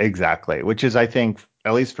 Yeah, exactly. Which is, I think,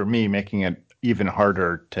 at least for me, making it even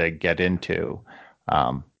harder to get into.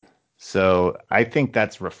 Um, so I think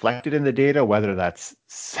that's reflected in the data, whether that's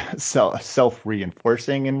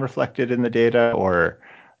self-reinforcing and reflected in the data or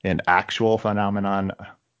an actual phenomenon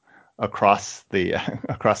across the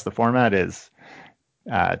across the format is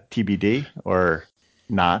TBD or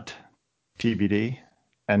not TBD,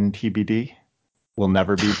 and TBD will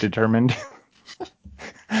never be determined.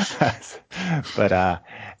 But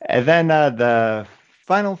and then the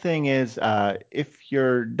final thing is if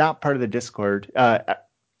you're not part of the Discord,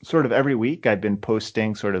 sort of every week I've been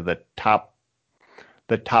posting sort of the top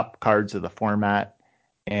cards of the format,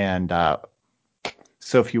 and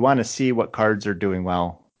so if you want to see what cards are doing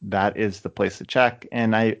well, that is the place to check.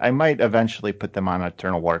 And I might eventually put them on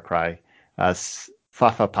Eternal Warcry.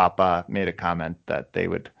 Fafa Papa made a comment that they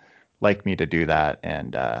would like me to do that,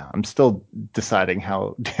 and I'm still deciding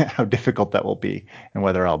how how difficult that will be and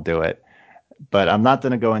whether I'll do it. But I'm not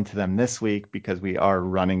going to go into them this week because we are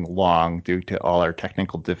running long due to all our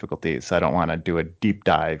technical difficulties. So I don't want to do a deep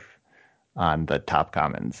dive on the top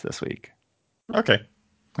commons this week. Okay.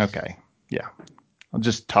 Okay. Yeah. I'll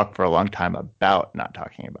just talk for a long time about not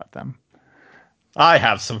talking about them. I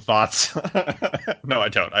have some thoughts. No, I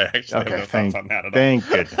don't. I actually have no thoughts on that at all. Thank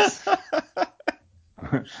goodness.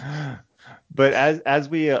 But as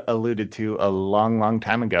we alluded to a long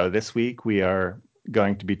time ago, this week we are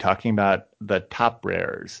going to be talking about the top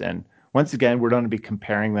rares. And once again, we're going to be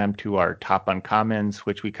comparing them to our top uncommons,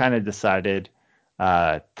 which we kind of decided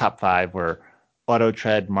top 5 were Auto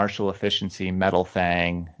Tread, Martial Efficiency, Metal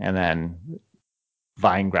Fang, and then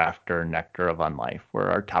Vinegrafter, Nectar of Unlife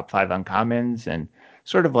were our top 5 uncommons, and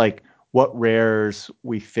sort of like what rares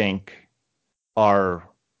we think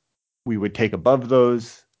we would take above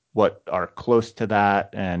those, what are close to that,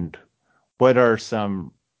 and what are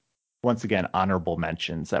some, once again, honorable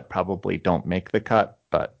mentions that probably don't make the cut,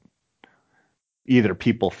 but either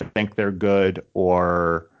people think they're good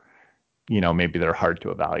or, maybe they're hard to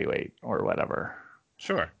evaluate or whatever.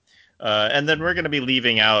 Sure. And then we're going to be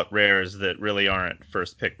leaving out rares that really aren't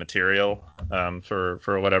first pick material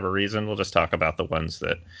for whatever reason. We'll just talk about the ones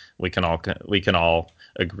that we can all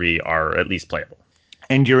agree are at least playable.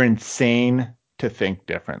 And you're insane to think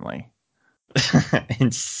differently.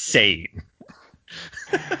 Insane.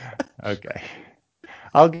 Okay.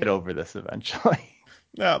 I'll get over this eventually.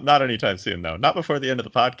 No, not anytime soon, though. Not before the end of the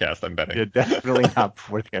podcast, I'm betting. Yeah, definitely not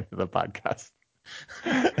before the end of the podcast.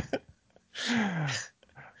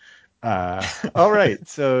 All right.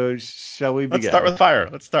 So shall we begin?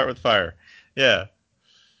 Let's start with fire. Yeah.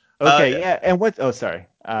 Okay. Yeah. And what? Oh, sorry.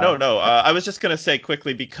 No. I was just gonna say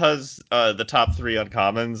quickly, because the top 3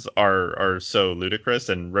 uncommons are so ludicrous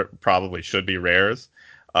and probably should be rares.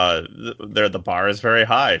 The bar is very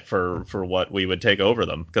high for what we would take over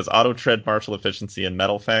them, because Auto Tread, Martial Efficiency, and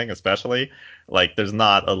Metal Fang especially, like, there's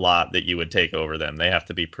not a lot that you would take over them. They have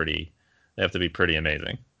to be pretty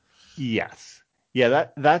amazing. Yes. Yeah,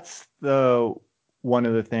 that's the one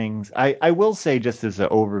of the things I will say, just as an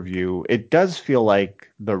overview, it does feel like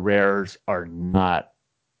the rares are not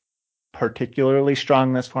particularly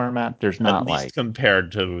strong this format. There's not, at least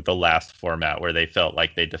compared to the last format where they felt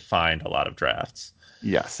like they defined a lot of drafts.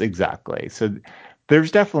 Yes, exactly. So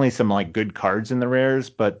there's definitely some like good cards in the rares,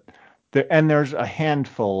 but there's a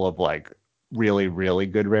handful of like really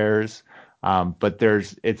good rares. But they're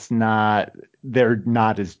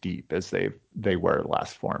not as deep as they were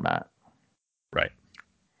last format. Right.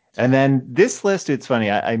 And then this list, it's funny.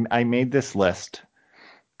 I made this list.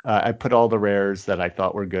 I put all the rares that I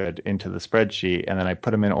thought were good into the spreadsheet, and then I put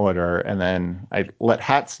them in order, and then I let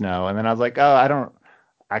Hats know, and then I was like, oh, I don't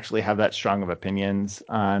actually have that strong of opinions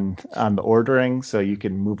on the ordering, so you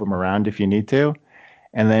can move them around if you need to.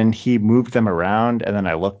 And then he moved them around, and then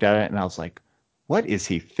I looked at it, and I was like, what is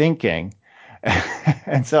he thinking?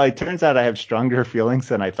 And so it turns out I have stronger feelings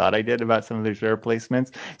than I thought I did about some of these rare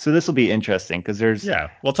placements. So this will be interesting because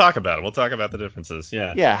we'll talk about it. We'll talk about the differences.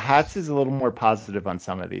 Yeah, Hats is a little more positive on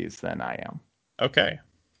some of these than I am. Okay.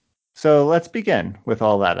 So let's begin with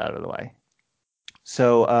all that out of the way.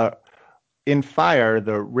 So in Fire,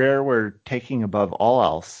 the rare we're taking above all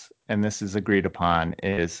else, and this is agreed upon,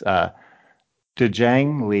 is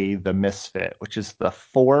Dejang Li the Misfit, which is the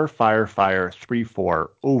 4 Fire 3/4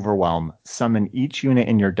 Overwhelm. Summon each unit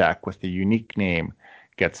in your deck with a unique name,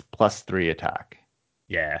 gets +3 attack.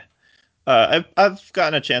 Yeah. I've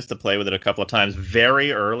gotten a chance to play with it a couple of times.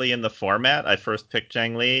 Very early in the format, I first picked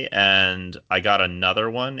Zhang Li, and I got another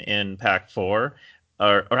one in Pack 4.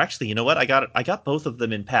 Or actually, you know what? I got both of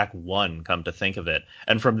them in Pack 1. Come to think of it,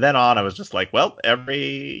 and from then on, I was just like, well,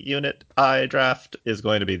 every unit I draft is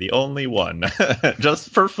going to be the only one, just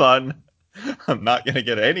for fun. I'm not going to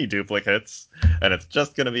get any duplicates, and it's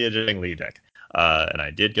just going to be a Zhang Li deck. And I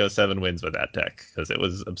did go 7 wins with that deck because it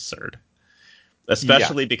was absurd, Yeah.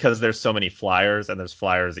 especially because there's so many flyers and there's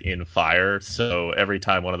flyers in fire. So every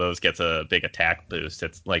time one of those gets a big attack boost,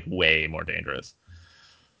 it's like way more dangerous.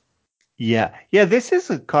 Yeah. Yeah, this is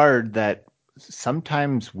a card that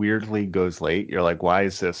sometimes weirdly goes late. You're like, why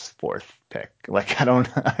is this fourth pick? Like I don't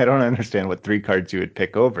understand what three cards you would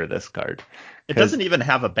pick over this card. It Because doesn't even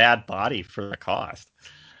have a bad body for the cost.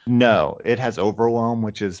 no, it has Overwhelm,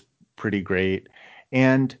 which is pretty great.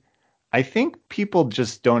 And I think people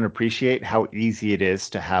just don't appreciate how easy it is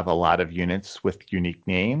to have a lot of units with unique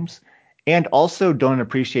names, and also don't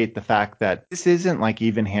appreciate the fact that this isn't like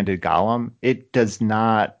even-handed Golem. It does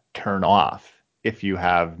not turn off if you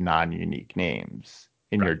have non-unique names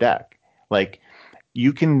in your Right. deck. Like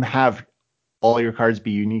you can have all your cards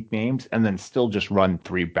be unique names and then still just run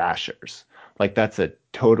three bashers. Like that's a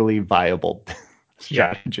totally viable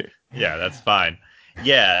Yeah. strategy. Yeah, that's fine.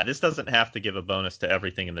 Yeah, this doesn't have to give a bonus to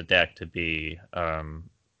everything in the deck to be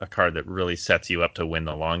a card that really sets you up to win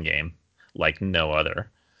the long game like no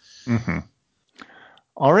other. Hmm.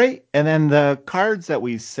 All right. And then the cards that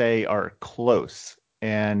we say are close.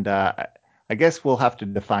 And I guess we'll have to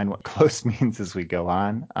define what close means as we go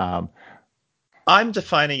on. I'm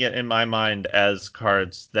defining it in my mind as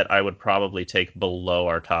cards that I would probably take below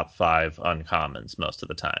our top 5 uncommons most of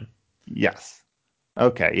the time. Yes.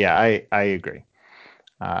 Okay. Yeah, I agree.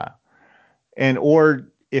 Uh, and or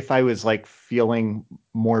if I was like feeling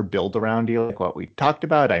more build around you, like what we talked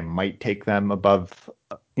about, I might take them above,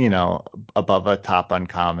 above a top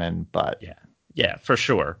uncommon. But Yeah, yeah, for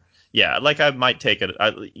sure. Yeah, like I might take it.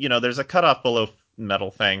 There's a cutoff below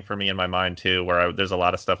Metal Fang for me in my mind too, where there's a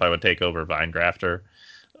lot of stuff I would take over Vine Grafter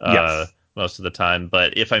uh, yes, most of the time.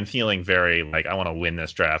 But if I'm feeling very like I want to win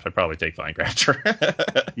this draft, I'd probably take Vine Grafter.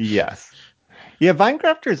 yes. Yeah,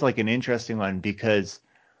 Vinegrafter is like an interesting one because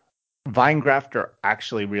Vinegrafter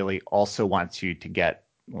actually really also wants you to get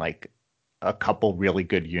like a couple really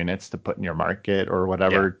good units to put in your market or Yeah.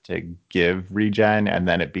 whatever to give regen, and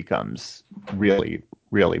then it becomes really,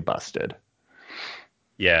 really busted.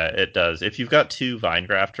 Yeah, it does. If you've got 2 Vine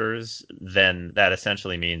Grafters, then that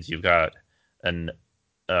essentially means you've got an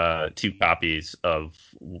 2 copies of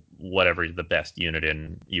whatever the best unit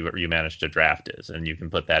in you manage to draft is, and you can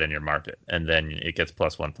put that in your market, and then it gets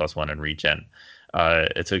 +1/+1 and regen.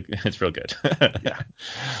 It's real good. Yeah.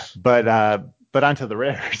 But onto the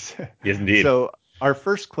rares. Yes, indeed. So our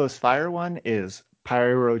first close fire one is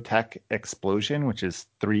Pyrotech Explosion, which is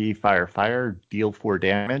 3 fire, deal 4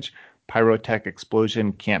 damage. Pyrotech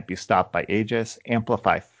Explosion can't be stopped by Aegis.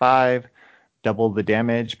 Amplify 5, double the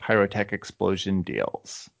damage Pyrotech Explosion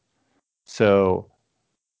deals. So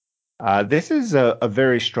this is a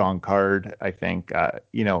very strong card, I think.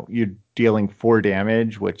 You're dealing 4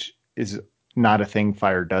 damage, which is not a thing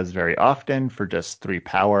Fire does very often for just 3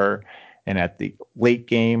 power. And at the late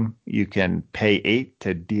game, you can pay 8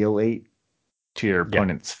 to deal 8 to your Yeah.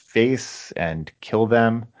 opponent's face and kill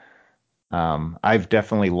them. I've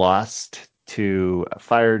definitely lost to a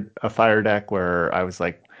fire deck where I was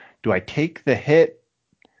like, do I take the hit?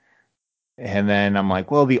 And then I'm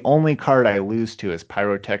like, well, the only card I lose to is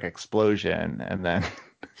Pyrotech Explosion, and then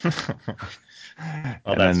Oh, and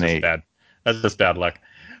that's then just they, bad. That's just bad luck.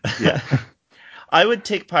 yeah, I would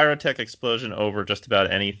take Pyrotech Explosion over just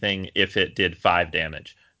about anything if it did 5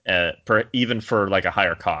 damage. Even for like a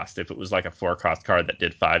higher cost, if it was like a 4 cost card that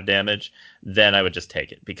did 5 damage, then I would just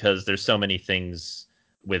take it because there's so many things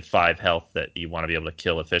with 5 health that you want to be able to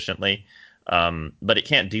kill efficiently. But it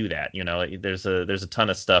can't do that. There's a ton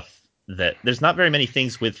of stuff that there's not very many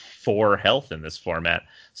things with 4 health in this format.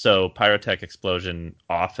 So Pyrotech Explosion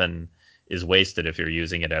often is wasted if you're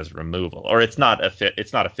using it as removal, or it's not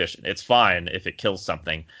efficient. It's fine if it kills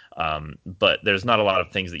something, but there's not a lot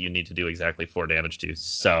of things that you need to do exactly 4 damage to.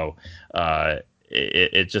 So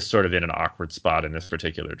it's just sort of in an awkward spot in this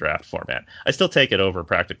particular draft format. I still take it over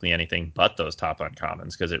practically anything but those top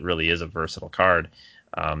uncommons because it really is a versatile card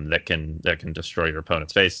that can destroy your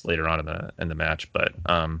opponent's face later on in the match. But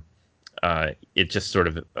it just sort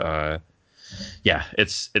of yeah,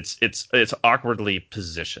 it's awkwardly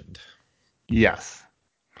positioned. yes.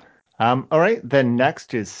 All right, then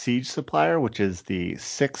next is Siege Supplier, which is the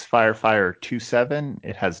 6 Firefire 2/7.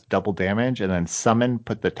 It has double damage, and then summon,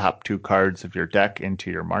 put the top two cards of your deck into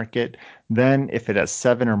your market. Then, if it has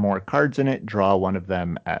 7 or more cards in it, draw one of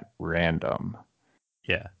them at random.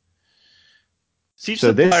 Yeah. Siege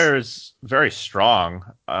So this, Supplier is very strong.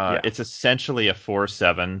 yeah, It's essentially a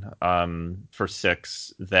 4/7 for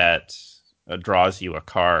 6 that draws you a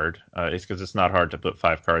card. It's because it's not hard to put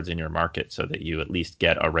 5 cards in your market so that you at least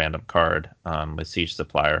get a random card with Siege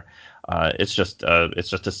Supplier. It's just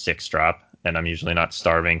a 6 drop, and I'm usually not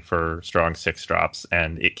starving for strong 6 drops,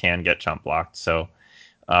 and it can get chump blocked. So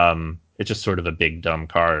it's just sort of a big dumb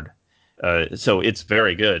card. So it's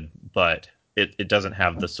very good, but it doesn't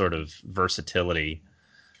have the sort of versatility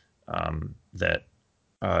that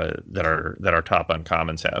our top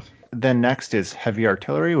uncommons have. then next is Heavy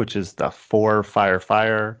Artillery, which is the 4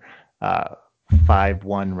 Fire, uh,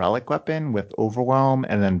 5/1 relic weapon with Overwhelm,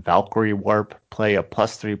 and then Valkyrie Warp, play a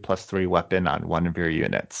 +3/+3 weapon on one of your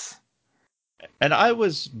units. And I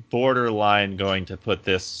was borderline going to put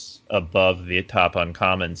this above the top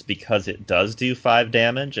uncommons because it does do 5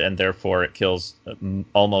 damage, and therefore it kills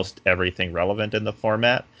almost everything relevant in the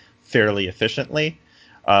format fairly efficiently.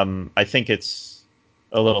 I think it's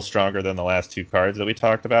a little stronger than the last 2 cards that we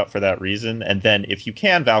talked about for that reason. And then if you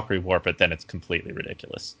can Valkyrie Warp it, then it's completely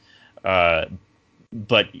ridiculous.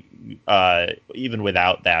 But even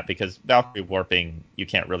without that, because Valkyrie Warping you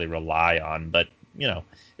can't really rely on, but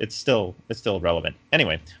it's still relevant.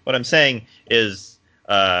 Anyway, what I'm saying is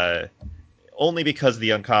only because the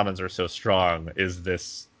uncommons are so strong is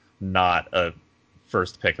this not a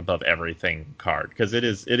first pick above everything card, because it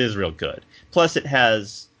is real good. Plus, it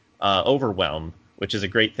has Overwhelm, which is a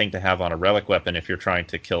great thing to have on a relic weapon if you're trying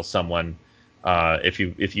to kill someone. If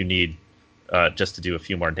you need just to do a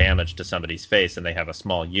few more damage to somebody's face and they have a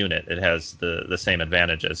small unit, it has the same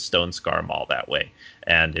advantage as Stone Scar Maul that way,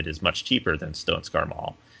 and it is much cheaper than Stone Scar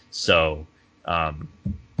Maul. So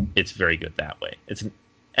it's very good that way. It's an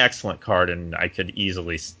excellent card, and I could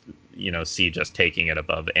easily see just taking it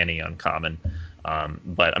above any uncommon.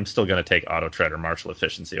 But I'm still going to take Auto Tread or Martial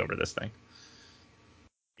Efficiency over this thing.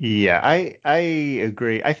 Yeah, I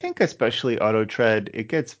agree. I think especially Auto Tread, it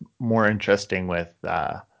gets more interesting with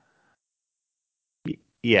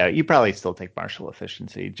yeah, you probably still take Martial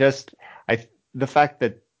Efficiency. Just I the fact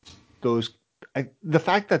that those the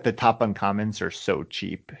fact that the top uncommons are so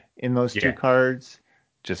cheap in those two Yeah. cards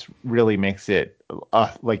just really makes it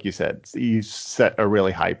like you said, you set a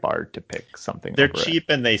really high bar to pick something They're over it. cheap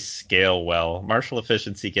and they scale well. Martial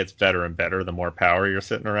Efficiency gets better and better the more power you're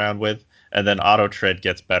sitting around with, and then Auto Tread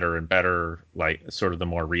gets better and better, like sort of the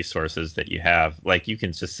more resources that you have. Like you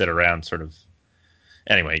can just sit around, sort of.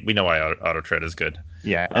 Anyway, we know why Auto Tread is good.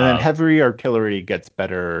 Yeah, and then Uh, heavy artillery gets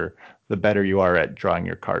better the better you are at drawing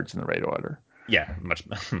your cards in the right order. yeah, much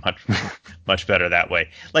much better that way.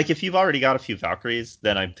 Like if you've already got a few Valkyries,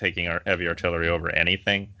 then I'm taking our heavy artillery over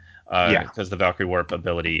anything, Yeah. because the Valkyrie Warp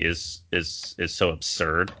ability is so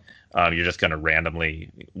absurd. You're just going to randomly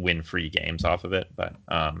win free games off of it. But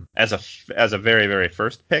as a very very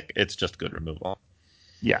first pick, it's just good removal.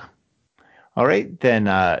 Yeah. All right, then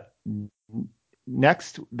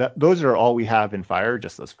next, those are all we have in fire,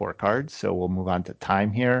 just those 4 cards. So we'll move on to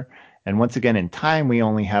time here. And once again, in time, we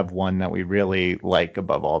only have one that we really like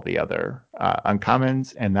above all the other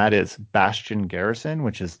uncommons, and that is Bastion Garrison,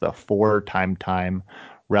 which is the 4 time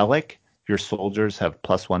relic. Your soldiers have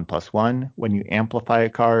 +1/+1. When you amplify a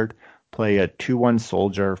card, play a 2/1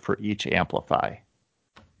 soldier for each amplify.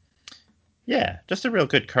 Yeah, just a real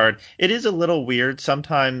good card. It is a little weird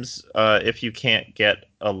sometimes if you can't get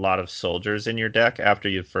a lot of soldiers in your deck after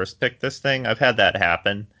you first picked this thing. I've had that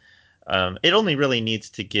happen. It only really needs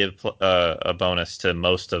to give a bonus to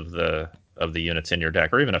most of the units in your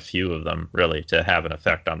deck, or even a few of them, really, to have an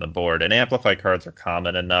effect on the board. And amplify cards are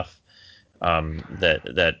common enough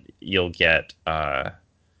that you'll get a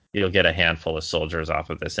handful of soldiers off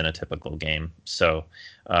of this in a typical game. So.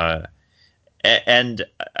 And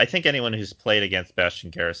I think anyone who's played against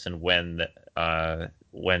Bastion Garrison, when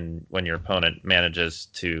your opponent manages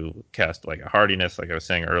to cast like a hardiness, like I was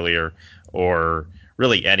saying earlier, or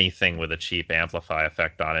really anything with a cheap amplify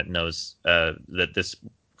effect on it, knows that this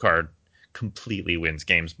card completely wins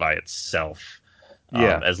games by itself,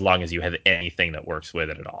 Yeah. as long as you have anything that works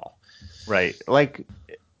with it at all. Right.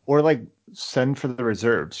 Or send for the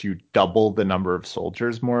reserves. You double the number of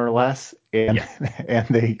soldiers more or less, and Yeah. and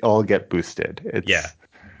they all get boosted. Yeah. It's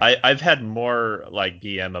I've had more like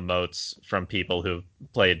BM emotes from people who've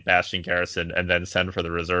played Bastion Garrison and then send for the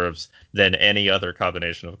reserves than any other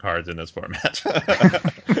combination of cards in this format.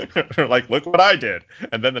 They're like, look what I did.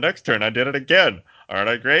 And then the next turn I did it again. Aren't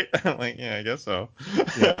I great? I'm like, yeah, I guess so.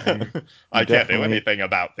 Yeah, you I can't do definitely anything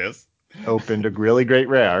about this. opened a really great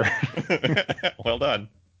rare. Well done.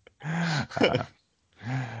 Uh,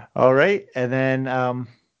 all right, and then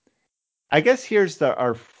I guess here's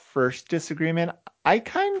our first disagreement. I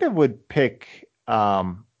kind of would pick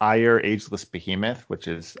Ire Ageless Behemoth, which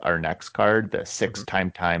is our next card, the Mhm. 6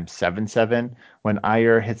 7/7. When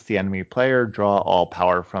Ire hits the enemy player, draw all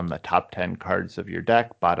power from the top 10 cards of your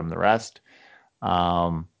deck, bottom the rest.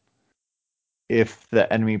 Um, if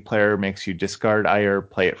the enemy player makes you discard Ire,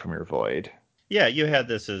 play it from your void. Yeah, you had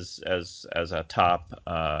this as a top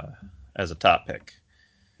pick.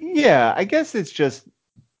 Yeah, I guess it's just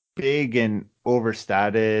big and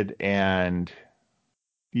overstated, and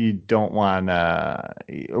you don't want to.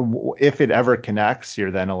 If it ever connects, you're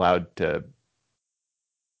then allowed to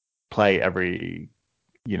play every,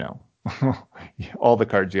 you know, all the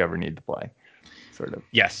cards you ever need to play, sort of.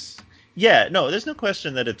 Yes. Yeah, no, there's no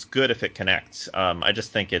question that it's good if it connects. I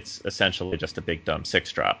just think it's essentially just a big dumb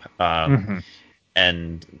six drop. Hmm.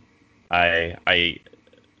 And I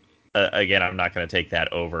again, I'm not going to take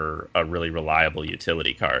that over a really reliable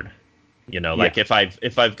utility card. Yeah, Like if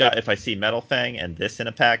I see Metal Fang and this in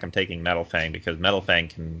a pack, I'm taking Metal Fang because Metal Fang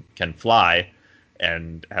can fly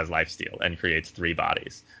and has lifesteal and creates three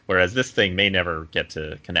bodies, whereas this thing may never get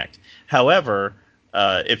to connect. However,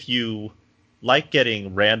 if you like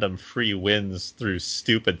getting random free wins through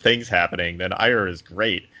stupid things happening, then Ire is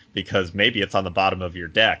great because maybe it's on the bottom of your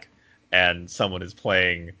deck and someone is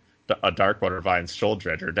playing a Darkwater Vine's Shoal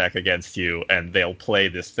Dredger deck against you, and they'll play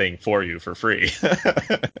this thing for you for free.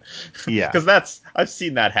 yeah, Because I've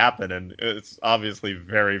seen that happen, and it's obviously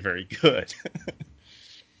very, very good.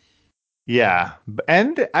 yeah.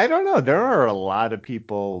 And I don't know, there are a lot of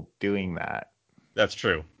people doing that. That's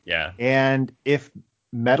true. Yeah. And if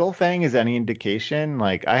Metal Fang is any indication,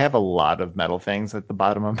 like I have a lot of Metal Fangs at the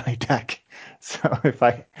bottom of my deck. So if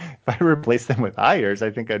I replace them with Ayers,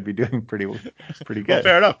 I think I'd be doing pretty Well, good.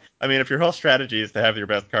 fair enough. I mean, if your whole strategy is to have your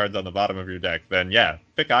best cards on the bottom of your deck, then yeah,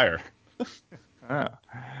 pick Ire. Oh,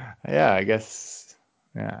 yeah, I guess.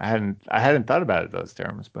 Yeah, I hadn't thought about it those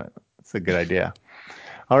terms, but it's a good idea.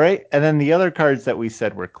 All right, and then the other cards that we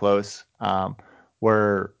said were close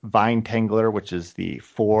were Vine Tangler, which is the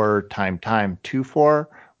 4 2/4.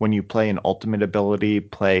 When you play an ultimate ability,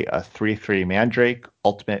 play a 3/3 Mandrake.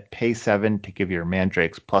 Ultimate pay 7 to give your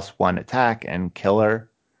Mandrakes +1 attack and killer.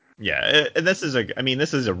 Yeah, and I mean,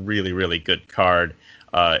 this is a really, really good card.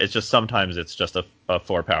 It's just sometimes it's just a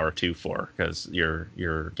 4 power 2/4 because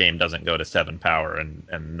your game doesn't go to 7 power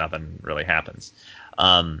and nothing really happens.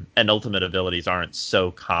 And ultimate abilities aren't so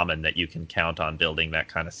common that you can count on building that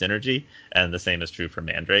kind of synergy. And the same is true for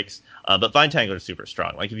Mandrakes. But Vine Tangler is super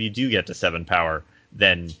strong. Like if you do get to 7 power,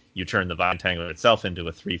 then you turn the Vine Tangler itself into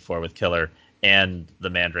a 3/4 with killer, and the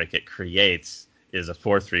Mandrake it creates is a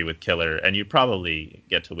 4/3 with killer, and you probably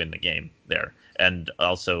get to win the game there. And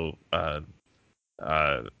also, uh,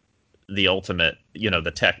 the ultimate,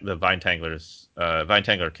 the Vine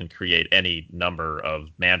Tangler can create any number of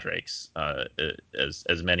mandrakes,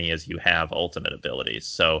 as many as you have ultimate abilities.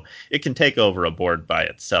 So it can take over a board by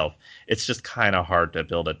itself. It's just kind of hard to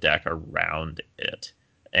build a deck around it,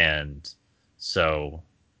 and so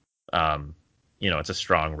it's a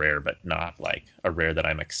strong rare, but not like a rare that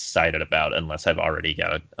I'm excited about unless I've already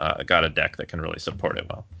got a deck that can really support it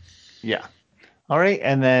well. Yeah. All right,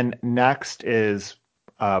 and then next is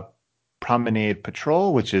uh, Promenade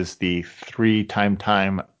Patrol, which is the 3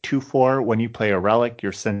 2/4. When you play a relic,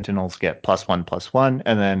 your sentinels get +1/+1,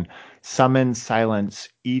 and then summon silence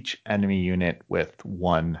each enemy unit with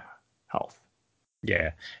 1 health.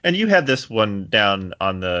 Yeah, and you had this one down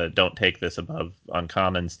on the don't take this above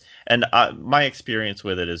uncommons, and my experience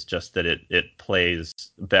with it is just that it plays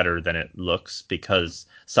better than it looks because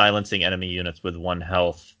silencing enemy units with 1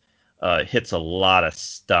 health hits a lot of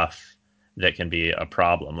stuff that can be a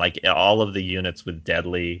problem. Like all of the units with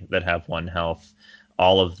deadly that have 1 health,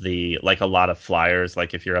 all of the like a lot of flyers.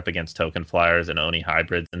 Like if you're up against token flyers and Oni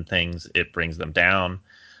hybrids and things, it brings them down.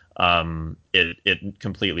 It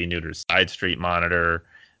completely neuters Side Street Monitor.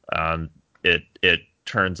 It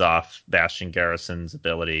turns off Bastion Garrison's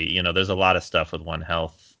ability. There's a lot of stuff with 1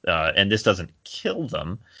 health, and this doesn't kill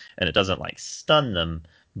them, and it doesn't like stun them,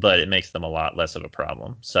 but it makes them a lot less of a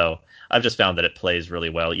problem. So I've just found that it plays really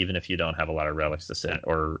well, even if you don't have a lot of relics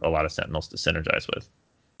or a lot of sentinels to synergize with.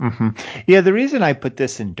 Hmm. Yeah, the reason I put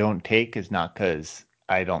this in don't take is not because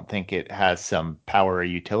I don't think it has some power or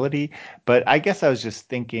utility, but I guess I was just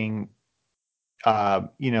thinking, uh,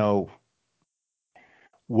 you know,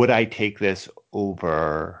 would I take this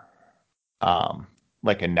over?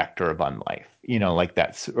 like a Nectar of Unlife, like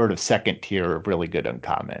that sort of second tier of really good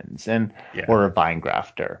uncommons, and Yeah. or a Vine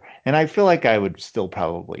Grafter. And I feel like I would still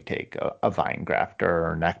probably take a Vine Grafter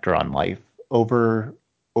or Nectar on Life over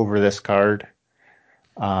this card.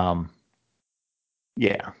 Um,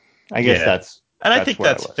 yeah, I guess Yeah. And I that's think where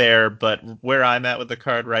I that's was. fair, but where I'm at with the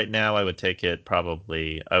card right now, I would take it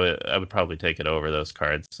probably I would probably take it over those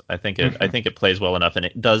cards. I Mhm. think it plays well enough and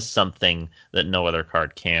it does something that no other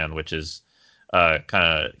card can, which is kind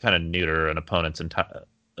of neuter an opponent's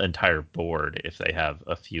entire board if they have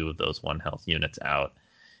a few of those 1 health units out.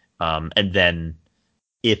 And then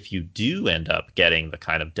if you do end up getting the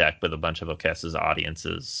kind of deck with a bunch of Okessa's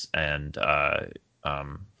audiences and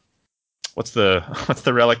um, what's the what's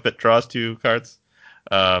the relic that draws 2 cards?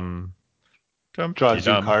 Um, Dumpty Draws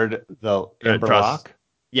you Dum. card the Amber Draws, Lock.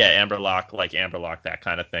 yeah, Amberlock, like Amberlock, that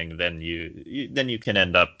kind of thing. Then then you can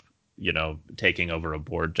end up, taking over a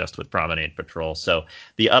board just with Promenade Patrol. So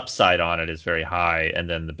the upside on it is very high, and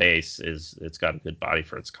then the base is it's got a good body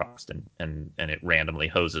for its cost, and it randomly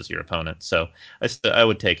hoses your opponent. So I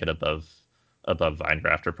would take it above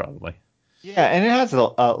Vinegrafter probably. Yeah, and it has a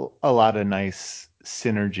lot of nice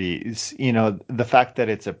synergies. The fact that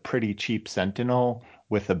it's a pretty cheap Sentinel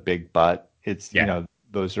with a big butt, Yeah,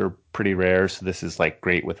 those are pretty rare. So this is like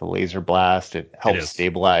great with a laser blast. It it helps is.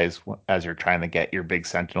 stabilize as you're trying to get your big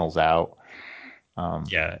Sentinels out. Um,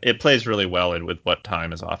 Yeah, it plays really well in with what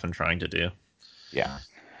Time is often trying to do. yeah.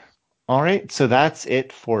 All right, so that's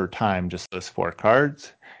it for time, just those four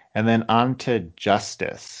cards. And then on to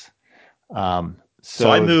Justice. So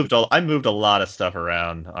So I moved a lot of stuff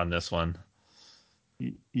around on this one.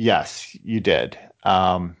 yes, you did.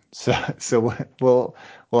 So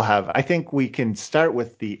we'll have. I think we can start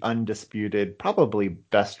with the undisputed, probably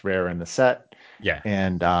best rare in the set, Yeah,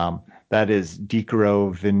 and that is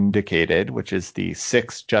Dekaro Vindicated, which is the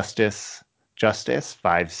six Justice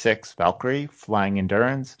 5/6 Valkyrie flying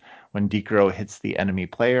endurance. When Dekaro hits the enemy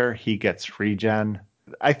player, he gets regen.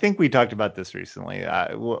 I think we talked about this recently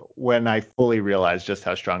when I fully realized just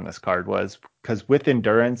how strong this card was. Because with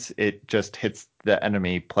endurance, it just hits the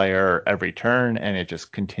enemy player every turn, and it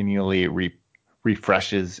just continually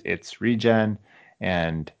refreshes its regen,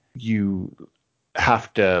 and you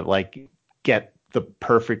have to like get the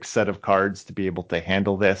perfect set of cards to be able to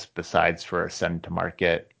handle this. Besides for a send to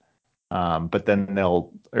market, but then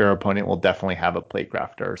your opponent will definitely have a plate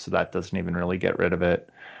crafter, so that doesn't even really get rid of it.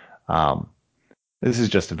 Um, this is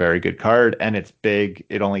just a very good card, and it's big.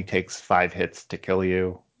 It only takes 5 hits to kill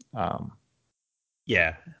you. Um,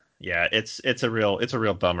 yeah, yeah. It's a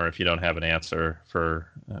real bummer if you don't have an answer for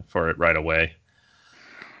it right away.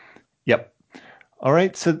 yep. All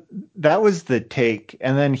right, so that was the take,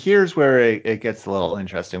 and then here's where it gets a little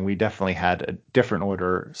interesting. We definitely had a different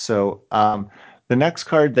order. So the next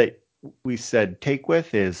card that we said take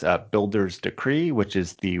with is Builder's Decree, which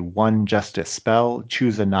is the one justice spell.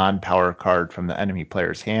 Choose a non-power card from the enemy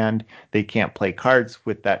player's hand. They can't play cards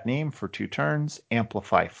with that name for 2 turns.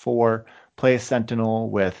 Amplify 4. Play a Sentinel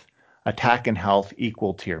with attack and health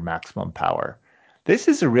equal to your maximum power. This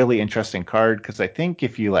is a really interesting card because I think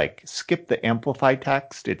if you like skip the amplify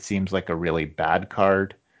text, it seems like a really bad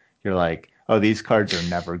card. You're like, oh, these cards are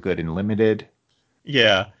never good in limited.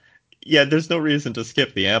 Yeah, yeah. There's no reason to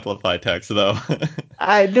skip the amplify text though.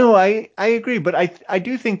 I no, I agree, but I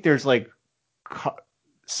do think there's like ca-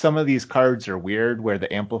 some of these cards are weird where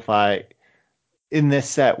the amplify in this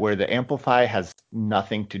set where the amplify has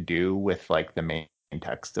nothing to do with like the main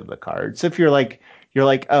text of the card. So if you're like,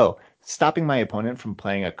 oh, stopping my opponent from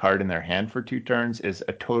playing a card in their hand for 2 turns is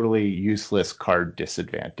a totally useless card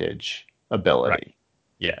disadvantage Right. ability.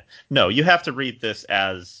 Yeah. No, you have to read this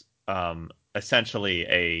as essentially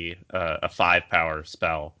a 5 power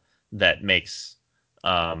spell that makes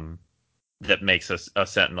um, a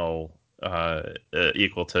sentinel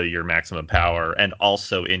equal to your maximum power, and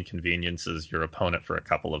also inconveniences your opponent for a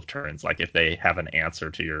couple of turns. Like if they have an answer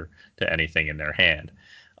to anything in their hand,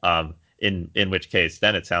 in which case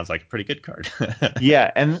then it sounds like a pretty good card.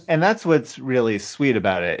 Yeah, and that's what's really sweet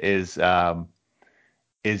about it is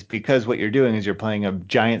because what you're doing is you're playing a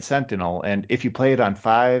giant sentinel, and if you play it on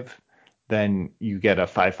 5, then you get a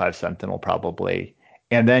 5/5 sentinel probably.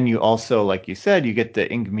 And then you also, like you said, you get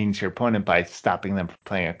to inconvenience your opponent by stopping them from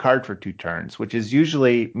playing a card for 2 turns, which is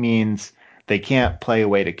usually means they can't play a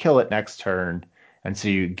way to kill it next turn. And so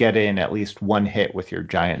you get in at least one hit with your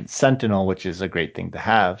giant sentinel, which is a great thing to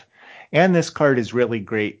have. And this card is really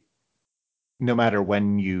great no matter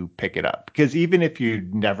when you pick it up. Because even if you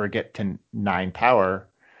never get to 9 power,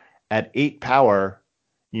 at 8 power,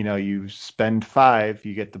 you spend 5,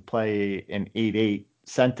 you get to play an 8/8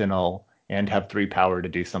 Sentinel and have 3 power to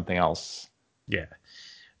do something else. Yeah.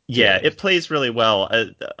 Yeah, it plays really well.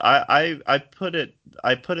 I put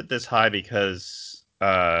it this high because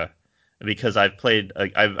I've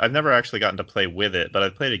never actually gotten to play with it, but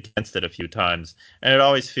I've played against it a few times, and it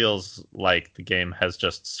always feels like the game has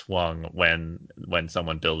just swung when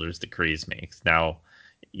someone builders decrees me. Now,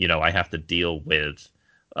 I have to deal with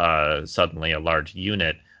suddenly a large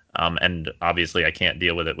unit. And obviously, I can't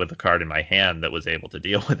deal with it with a card in my hand that was able to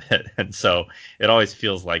deal with it. And so it always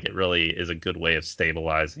feels like it really is a good way of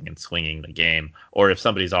stabilizing and swinging the game. Or if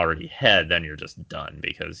somebody's already ahead, then you're just done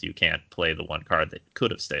because you can't play the one card that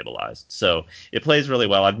could have stabilized. So it plays really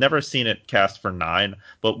well. I've never seen it cast for 9,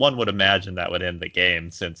 but one would imagine that would end the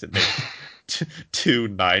game since it makes two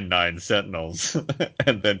 9/9 sentinels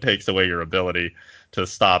and then takes away your ability to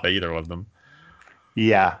stop either of them.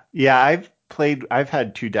 Yeah, I've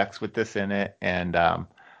had 2 decks with this in it, and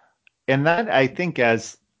that I think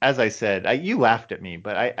as I said, you laughed at me,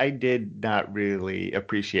 but I did not really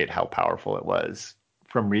appreciate how powerful it was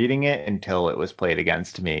from reading it until it was played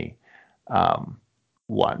against me um,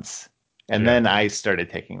 once, and Yeah. then I started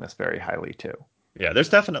taking this very highly too. Yeah, there's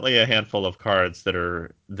definitely a handful of cards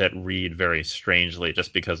that read very strangely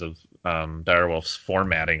just because of Direwolf's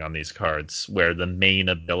formatting on these cards, where the main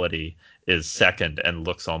ability is second and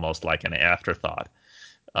looks almost like an afterthought.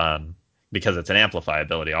 Um, because it's an amplify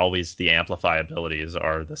ability. Always the amplify abilities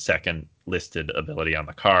are the second listed ability on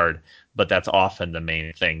the card, but that's often the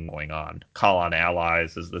main thing going on. Call on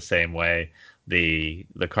allies is the same way. The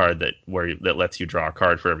card that lets you draw a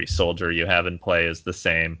card for every soldier you have in play is the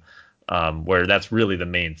same. Where that's really the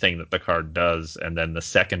main thing that the card does, and then the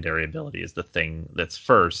secondary ability is the thing that's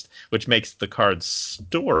first, which makes the card's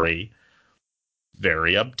story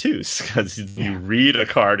very obtuse because you read a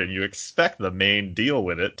card and you expect the main deal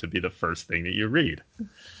with it to be the first thing that you read.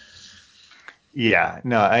 Yeah,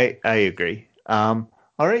 no, I agree. All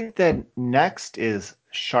right, then next is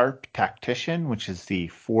Sharp Tactician, which is the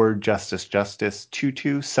 4 Justice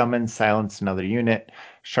 2/2 summon silence another unit.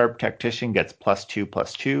 Sharp Tactician gets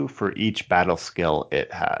 +2/+2 for each battle skill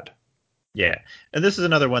it had. Yeah, and this is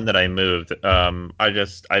another one that I moved. I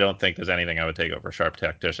don't think there's anything I would take over Sharp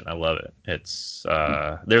Tactician. I love it. It's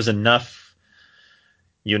there's enough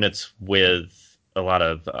units with a lot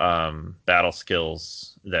of battle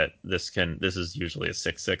skills that this is usually a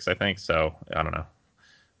 6/6, I think. So I don't know.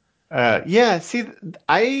 Yeah, see,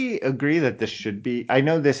 I agree that this should be. I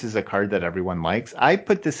know this is a card that everyone likes. I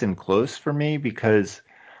put this in close for me because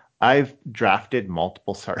I've drafted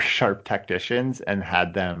multiple sharp tacticians and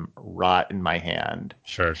had them rot in my hand.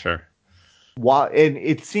 Sure, sure. While and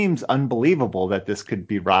it seems unbelievable that this could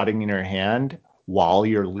be rotting in your hand while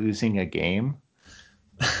you're losing a game,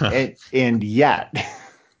 and yet,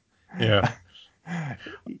 Yeah.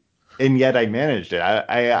 and yet I managed it.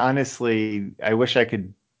 I honestly, I wish I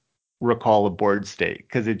could recall a board state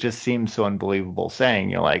because it just seems so unbelievable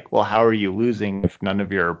saying you're like, well, how are you losing if none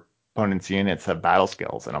of your opponent's units have battle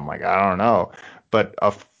skills? And I'm like, I don't know, but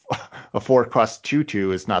a 4 cost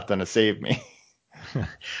 2/2 is not going to save me.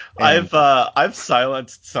 And I've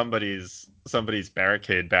silenced somebody's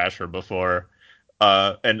barricade basher before,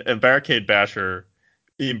 and barricade basher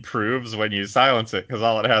improves when you silence it because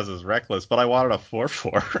all it has is reckless. But I wanted a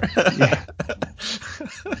 4/4. yeah,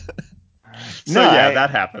 So no, yeah, that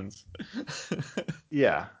happens.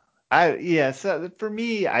 yeah, yeah. So for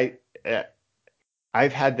me, uh,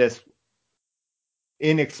 I've had this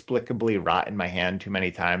inexplicably rot in my hand too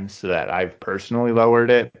many times so that I've personally lowered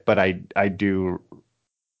it, but I do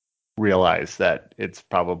realize that it's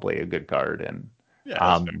probably a good card and Yeah,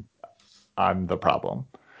 that's fair. um I'm the problem.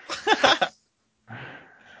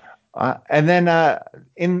 And then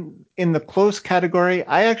in the close category,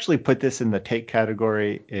 I actually put this in the take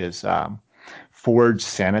category is Forge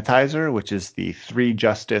Sanitizer, which is the 3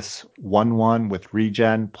 Justice 1/1 with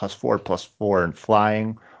regen +4/+4 and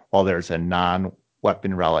flying, while there's a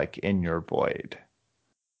non-weapon relic in your void.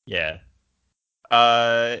 Yeah.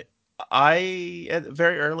 Uh,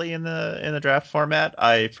 very early in the draft format,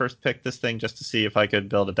 I first picked this thing just to see if I could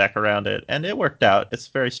build a deck around it, and it worked out. It's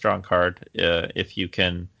a very strong card if you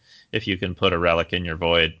can put a relic in your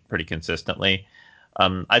void pretty consistently.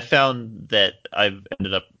 I found that I've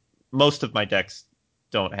ended up most of my decks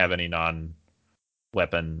don't have any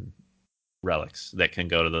non-weapon relics that can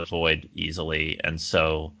go to the void easily, and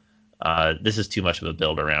so this is too much of a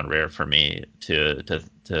build around rare for me to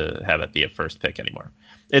have it be a first pick anymore.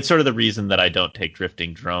 It's sort of the reason that I don't take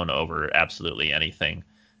drifting drone over absolutely anything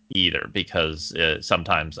either, because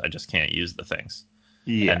sometimes I just can't use the things.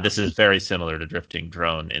 And Yeah. this is very similar to drifting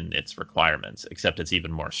drone in its requirements, except it's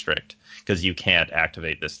even more strict because you can't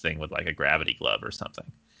activate this thing with like a gravity glove or something.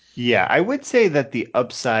 Yeah, I would say that the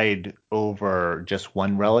upside over just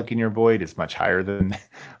one relic in your void is much higher than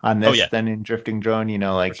on Oh this yeah, than in Drifting Drone.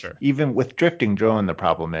 for Like sure. even with Drifting Drone, the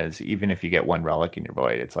problem is even if you get one relic in your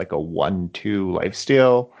void, it's like a 1/2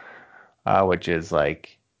 lifesteal, which is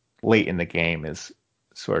like late in the game is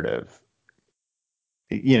sort of,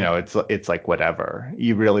 it's like whatever.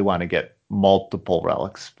 You really want to get multiple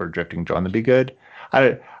relics for Drifting Drone to be good.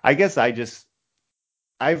 I guess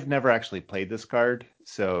I've never actually played this card,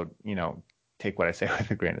 so take what I say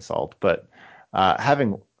with a grain of salt. But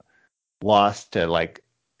having lost to like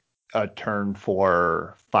a turn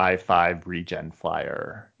 4 5/5 regen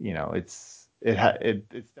flyer, it's definitely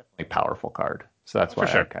a powerful card. So Oh, that's for why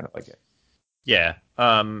I sure. kind of like it. Yeah.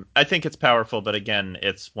 I think it's powerful, but again,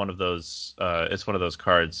 it's one of those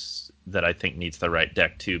cards that I think needs the right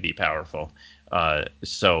deck to be powerful.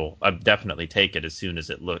 So I definitely take it as soon as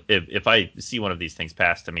it look. If I see one of these things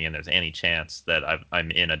pass to me and there's any chance that I'm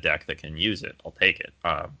in a deck that can use it, I'll take it.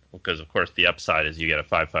 Because of course the upside is you get a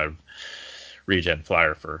 5/5 regen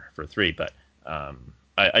flyer for three, but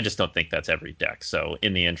I just don't think that's every deck. So,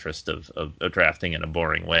 in the interest of drafting in a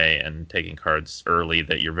boring way and taking cards early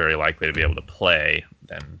that you're very likely to be able to play,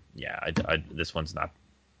 then yeah, this one's not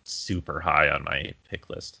super high on my pick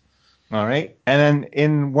list. All right. And then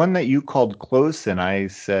in one that you called close and I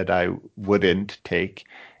said I wouldn't take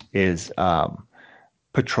is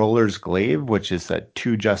Patroller's Glaive, which is a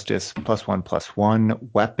 2 justice +1/+1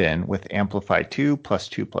 weapon with Amplify 2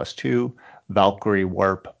 +2/+2 Valkyrie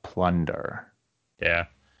Warp Plunder. Yeah,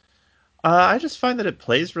 I just find that it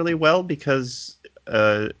plays really well uh,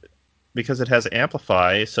 because it has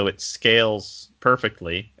amplify, so it scales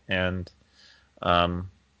perfectly,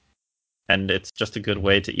 um, and it's just a good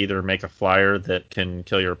way to either make a flyer that can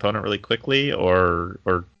kill your opponent really quickly, or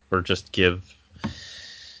just give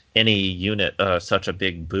any unit such a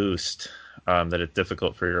big boost that it's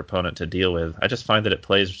difficult for your opponent to deal with. I just find that it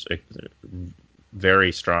plays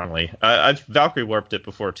very strongly. I've Valkyrie warped it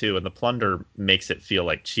before too, and the plunder makes it feel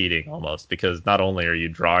like cheating almost because not only are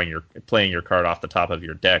you playing your card off the top of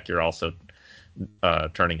your deck, you're also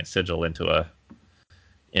turning a sigil into a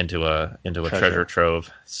treasure Treasure.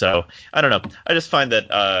 trove. So I don't know. I just find that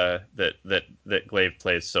Glaive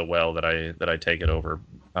plays so well that I take it over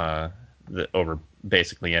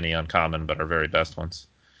basically any uncommon, but our very best ones.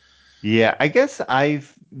 Yeah, I guess I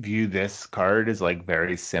view this card as like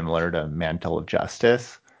very similar to Mantle of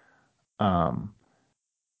Justice. Um,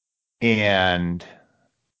 and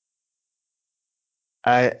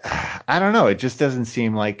I I don't know, it just doesn't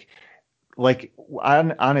seem like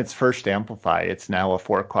on its first amplify, it's now a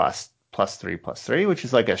 4 cost +3/+3, which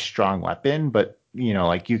is like a strong weapon, but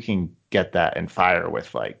like you can get that and fire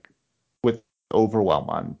with overwhelm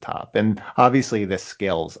on top. And obviously this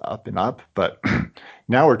scales up and up, but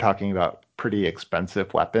now we're talking about pretty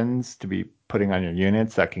expensive weapons to be putting on your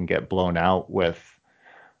units that can get blown out with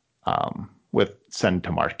send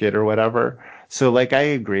to market or whatever. So like I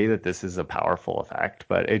agree that this is a powerful effect,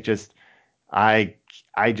 but I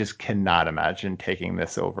I just cannot imagine taking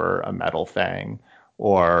this over a Metal Fang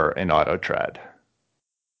or an Auto Tread.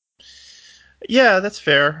 Yeah, that's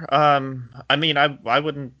fair. I mean, I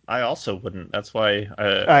wouldn't. I also wouldn't. I That's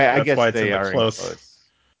guess why it's in they the are in close. close.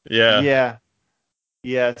 Yeah. Yeah.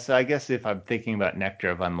 Yeah, so I guess if I'm thinking about Nectar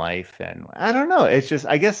of Unlife, and I don't know, it's just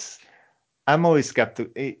I guess I'm always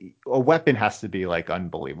skeptical. A weapon has to be like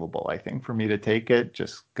unbelievable, I think, for me to take it,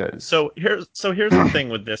 just because. So here's the thing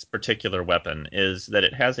with this particular weapon is that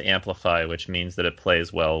it has amplify, which means that it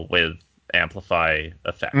plays well with amplify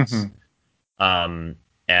effects. Hmm. Um,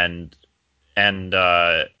 and and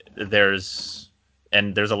there's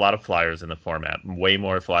there's a lot of flyers in the format, way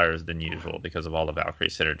more flyers than usual because of all the Valkyrie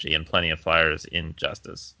synergy, and plenty of flyers in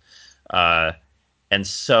Justice. Uh, and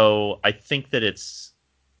so I think the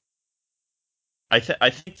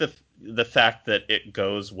fact that it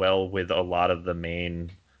goes well with a lot of the main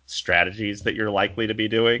strategies that you're likely to be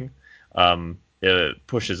doing, it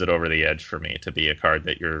pushes it over the edge for me to be a card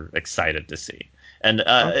that you're excited to see. And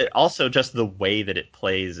Okay. also just the way that it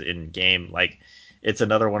plays in game, like it's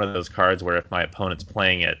another one of those cards where if my opponent's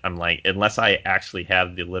playing it, I'm like, unless I actually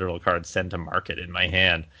have the literal card send to market in my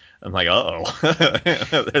hand, I'm like, oh,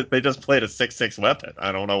 they just played a 6/6 weapon.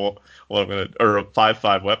 I don't know what I'm gonna, or a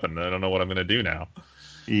 5/5 weapon. I don't know what I'm gonna do now.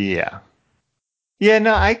 Yeah. Yeah,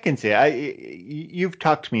 no, I can see. You've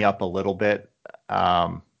talked me up a little bit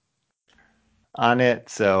um, on it,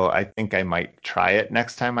 so I think I might try it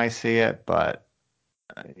next time I see it. But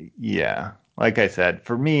yeah, like I said,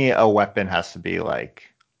 for me, a weapon has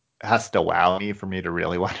to wow me for me to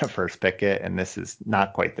really want to first pick it, and this is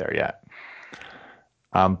not quite there yet.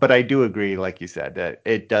 But I do agree, like you said, that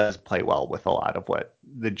it does play well with a lot of what.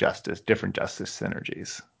 the different justice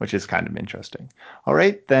synergies, which is kind of interesting. All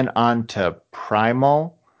right, then on to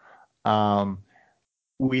Primal. Um,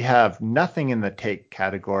 we have nothing in the take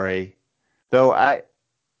category, though I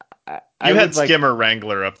You had would like. Skimmer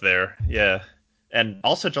Wrangler up there, yeah, and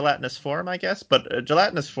also Gelatinous Form, I guess. But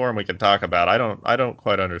Gelatinous Form we can talk about. I don't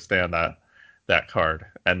quite understand that card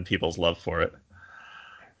and people's love for it.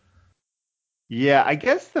 Yeah, I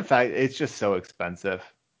guess the fact it's just so expensive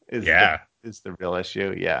Yeah, is the real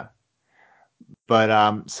issue. Yeah.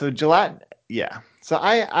 But so yeah. So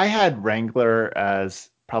I had Wrangler as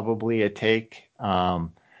probably a take.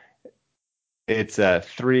 It's a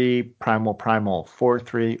 3 primal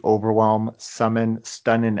 4/3 overwhelm summon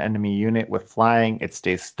stun an enemy unit with flying. It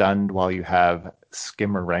stays stunned while you have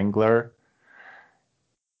Skimmer Wrangler.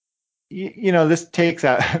 This takes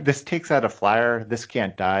out this takes out a flyer. This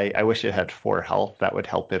can't die. I wish it had 4 health. That would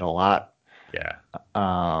help it a lot. yeah.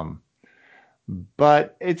 Um,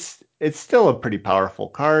 but it's still a pretty powerful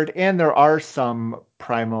card, and there are some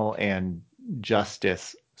primal and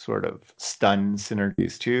justice sort of stun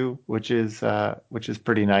synergies too, which is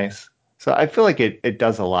pretty nice. So I feel like it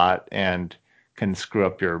does a lot and can screw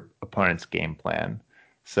up your opponent's game plan.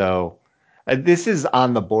 So this is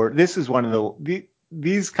on the board. This is one of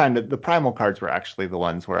these kind of the primal cards were actually the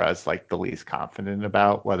ones where I was like the least confident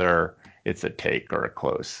about whether it's a take or a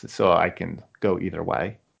close. So I can go either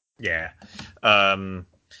way. Yeah. Um,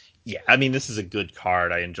 yeah, I mean, this is a good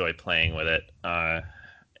card. I enjoy playing with it.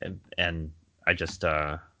 And I just,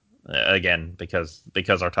 again, because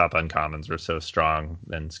our top uncommons are so strong,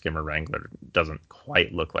 then Skimmer Wrangler doesn't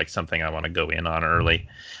quite look like something I want to go in on early.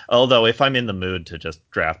 Although, if I'm in the mood to just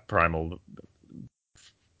draft Primal,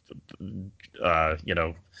 you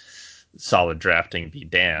know, solid drafting be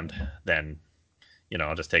damned, then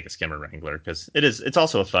I'll just take a Skimmer Wrangler because it's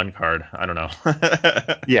also a fun card. I don't know.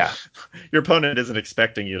 Yeah. Your opponent isn't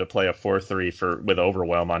expecting you to play a 4/3 with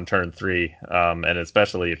Overwhelm on turn 3, and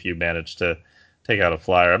especially if you manage to take out a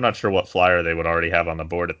flyer. I'm not sure what flyer they would already have on the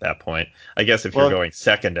board at that point. I guess if you're Well, going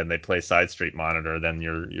second and they play Side Street Monitor, then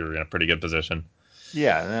you're in a pretty good position.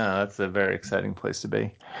 yeah, no, that's a very exciting place to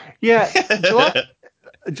be. Yeah,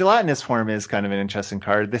 Gelatinous Form is kind of an interesting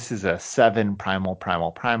card. This is a 7 primal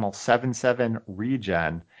 7/7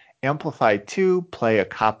 regen. Amplify 2, play a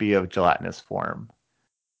copy of Gelatinous Form.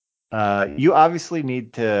 You obviously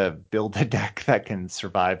need to build a deck that can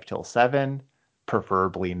survive till 7,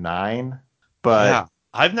 preferably 9. Yeah, But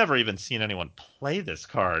I've never even seen anyone play this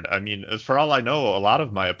card. I mean, as for all I know, a lot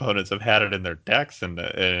of my opponents have had it in their decks, and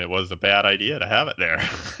it was a bad idea to have it there.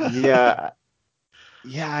 yeah,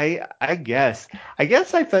 yeah, I guess. I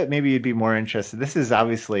guess I thought maybe you'd be more interested. This is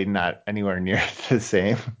obviously not anywhere near the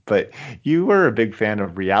same, but you were a big fan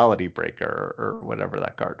of Reality Breaker or whatever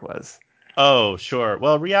that card was. Oh, sure.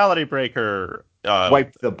 Well, Reality Breaker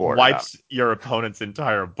Wipe the board out. wipes your opponent's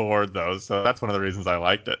entire board, though, so that's one of the reasons I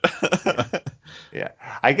liked it. Yeah. Yeah.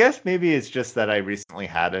 I guess maybe it's just that I recently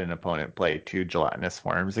had an opponent play 2 gelatinous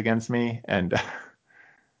forms against me and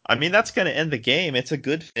I mean, that's going to end the game. It's a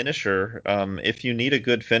good finisher. If you need a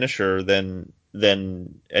good finisher, then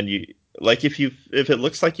and you like if it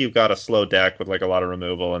looks like you've got a slow deck with like a lot of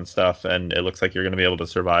removal and stuff, and it looks like you're going to be able to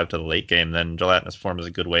survive to the late game, then Gelatinous Form is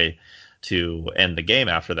a good way to end the game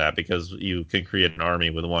after that because you can create an army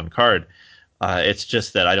with one card. It's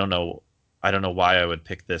just that I don't know why I would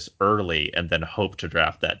pick this early and then hope to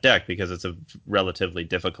draft that deck because it's a relatively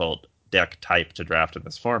difficult deck type to draft in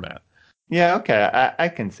this format. yeah, okay, I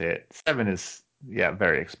can see it. 7 is yeah,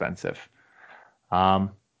 very expensive. All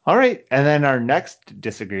right, and then our next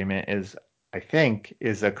disagreement is, I think,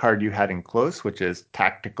 is a card you had in close, which is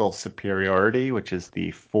Tactical Superiority, which is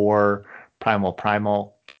the 4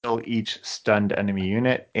 primal, kill each stunned enemy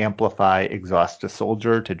unit, amplify, exhaust a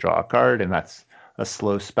soldier to draw a card, and that's a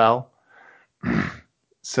slow spell.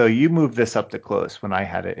 So you moved this up to close when I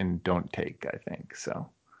had it in don't take, I think. So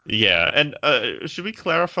Yeah, and should we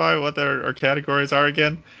clarify what our categories are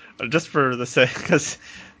again, just for the sake?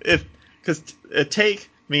 If because a take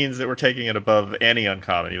means that we're taking it above any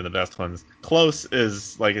uncommon, even the best ones. Close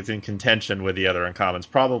is like it's in contention with the other uncommons,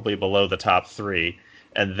 probably below the top 3,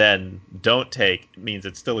 and then don't take means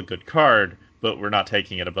it's still a good card, but we're not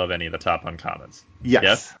taking it above any of the top uncommons. Yes,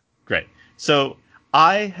 yes. great. So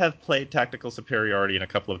I have played Tactical Superiority in a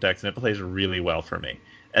couple of decks, and it plays really well for me.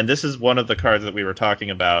 And this is one of the cards that we were talking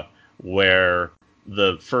about where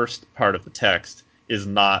the first part of the text is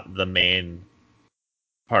not the main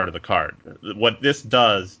part of the card. What this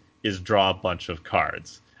does is draw a bunch of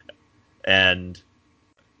cards. And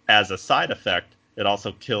as a side effect, it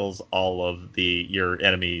also kills all of your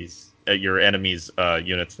enemies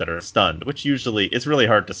units that are stunned, which usually it's really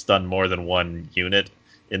hard to stun more than one unit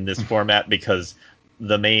in this format because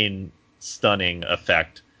the main stunning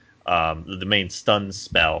effect, the main stun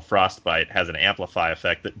spell, Frostbite, has an amplify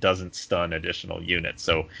effect that doesn't stun additional units.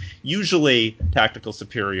 So usually tactical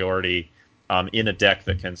superiority in a deck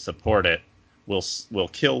that can support it will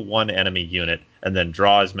kill one enemy unit and then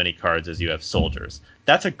draw as many cards as you have soldiers.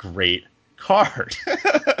 That's a great card.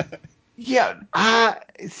 Yeah.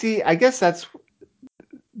 See, I guess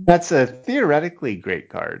that's a theoretically great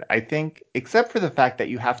card. I think, except for the fact that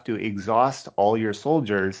you have to exhaust all your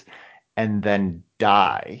soldiers and then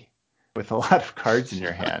die with a lot of cards in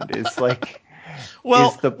your hand. It's like, is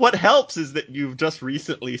Well, the what helps is that you've just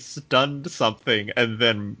recently stunned something and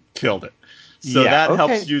then killed it. So yeah, that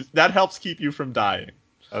helps okay, you. That helps keep you from dying.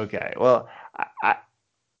 okay. Well,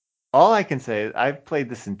 all I can say is I've played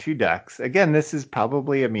this in two decks. Again, this is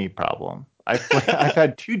probably a me problem. I've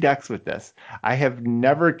had two decks with this. I have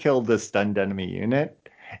never killed a stunned enemy unit,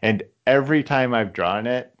 and every time I've drawn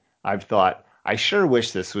it, I've thought, I sure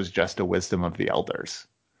wish this was just a Wisdom of the Elders.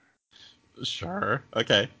 Sure.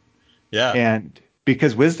 Okay. Yeah. And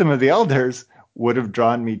because Wisdom of the Elders would have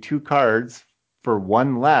drawn me two cards for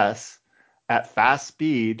one less at fast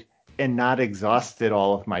speed and not exhausted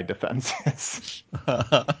all of my defenses.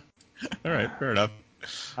 All right. Fair enough.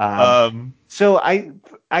 Um, Um, so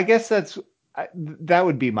I guess that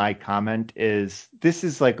would be my comment is this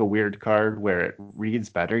is like a weird card where it reads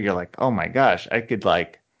better. You're like, oh my gosh, I could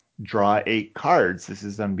like draw 8 cards. This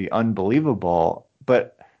is gonna be unbelievable.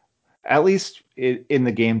 But at least in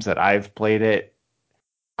the games that I've played it,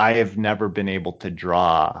 I have never been able to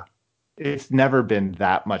draw. It's never been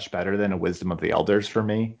that much better than a Wisdom of the Elders for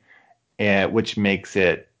me, and which makes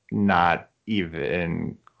it not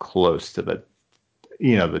even close to the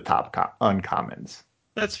top uncommons.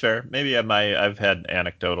 that's fair. Maybe I've had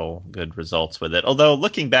anecdotal good results with it. Although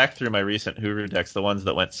looking back through my recent Huru decks, the ones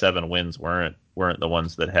that went 7 wins weren't the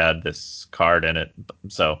ones that had this card in it.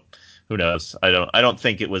 So who knows? I don't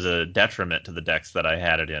think it was a detriment to the decks that I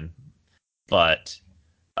had it in, but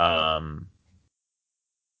um,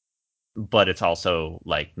 but it's also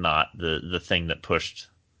like not the thing that pushed.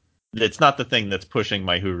 It's not the thing that's pushing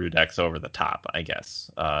my Huru decks over the top, I guess.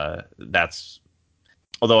 That's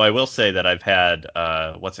Although I will say that I've had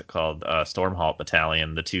what's it called, Stormhalt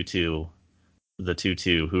Battalion, the 2/2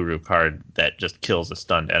 Huru card that just kills a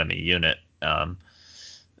stunned enemy unit. That's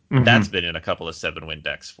Hmm. been in a couple of 7 win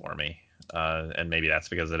decks for me, and maybe that's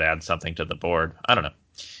because it adds something to the board. I don't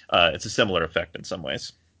know. It's a similar effect in some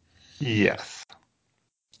ways. Yes.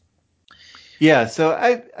 Yeah.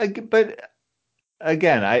 So but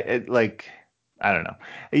again, like, I don't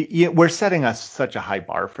know. We're setting us such a high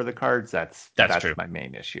bar for the cards. That's That's true. my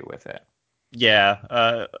main issue with it.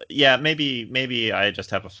 Yeah, yeah. Maybe I just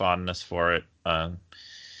have a fondness for it.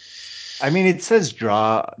 I mean, it says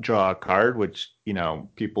draw a card, which,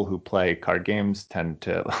 people who play card games tend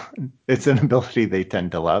to, it's an ability they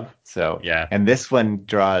tend to love. So, Yeah. and this one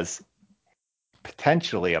draws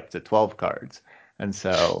potentially up to 12 cards. And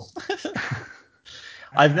so,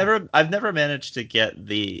 I've never managed to get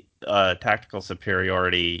the tactical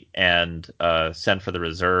superiority and send for the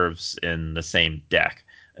reserves in the same deck,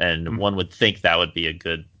 and one would think that would be a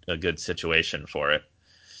good situation for it,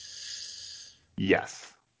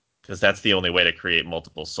 yes, because that's the only way to create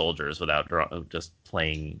multiple soldiers without just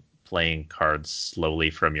playing cards slowly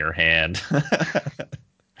from your hand.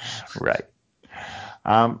 right.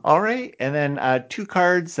 All right. And then two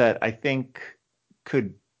cards that I think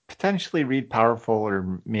could potentially read powerful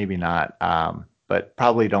or maybe not, but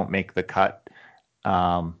probably don't make the cut,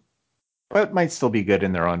 um, but might still be good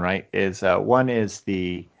in their own right, is one is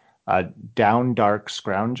the Down Dark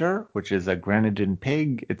Scrounger, which is a Grenadin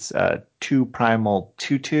Pig. It's a 2 primal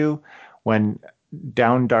 2/2. When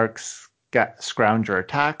Down Dark Scrounger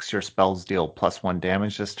attacks, your spells deal +1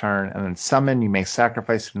 damage this turn. And then summon, you may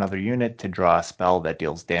sacrifice another unit to draw a spell that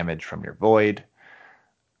deals damage from your void.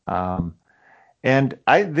 Um, and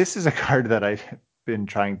this is a card that I've been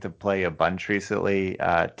trying to play a bunch recently,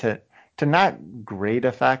 to not great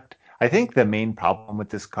effect. I think the main problem with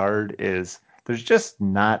this card is there's just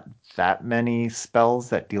not that many spells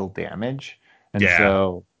that deal damage. And Yeah,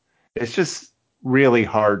 so it's just really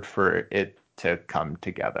hard for it to come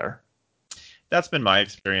together. that's been my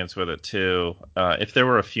experience with it too. If there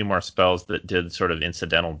were a few more spells that did sort of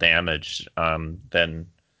incidental damage, then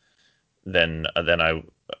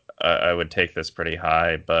I would take this pretty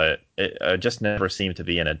high, but it just never seemed to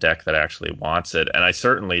be in a deck that actually wants it, and I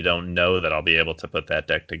certainly don't know that I'll be able to put that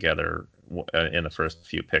deck together in the first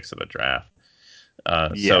few picks of a draft.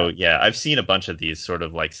 So Yeah. yeah, I've seen a bunch of these sort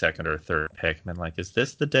of like second or third pick, and been like, is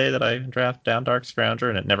this the day that I draft down Dark Scrounger?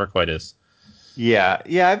 And it never quite is. Yeah,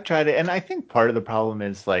 I've tried it, and I think part of the problem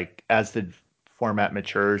is like as the format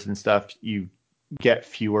matures and stuff, you get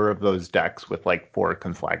fewer of those decks with like four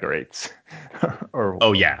conflagrates or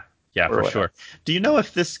Oh yeah, or for what sure. else. Do you know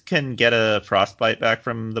if this can get a frostbite back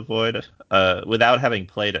from the void? Without having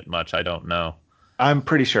played it much, I don't know. I'm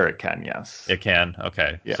pretty sure it can, yes. It can.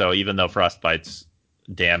 Okay, Yeah. so even though frostbite's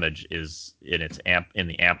damage is in its in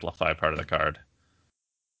the amplify part of the card.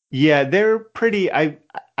 Yeah, they're pretty I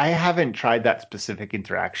haven't tried that specific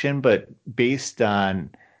interaction, but based on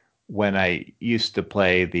when I used to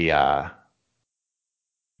play the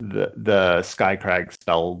Skycrag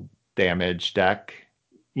spell damage deck,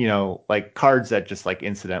 like cards that just like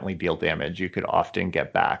incidentally deal damage, you could often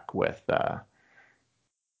get back with that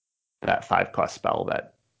 5 cost spell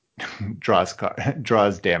that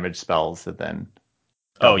draws damage spells and then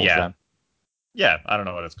Oh doubles yeah, them. yeah. I don't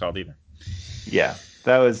know what it's called either. Yeah,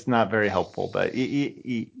 that was not very helpful, but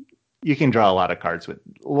you can draw a lot of cards with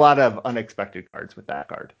a lot of unexpected cards with that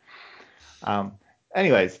card. Um,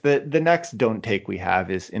 Anyways, the next don't take we have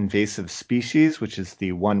is invasive species, which is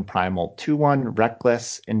the one primal 2/1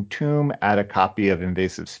 reckless entomb. Add a copy of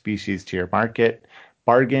invasive species to your market.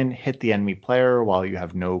 Bargain, hit the enemy player while you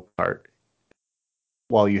have no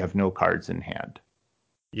cards in hand.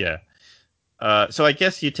 Yeah. So I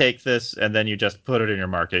guess you take this and then you just put it in your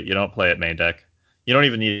market. You don't play it main deck. You don't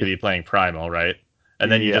even need to be playing primal, right? And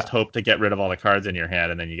then you just Yeah. hope to get rid of all the cards in your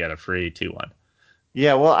hand, and then you get a free 2/1.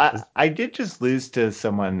 Yeah, well, I did just lose to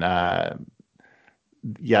someone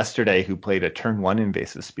yesterday who played a turn one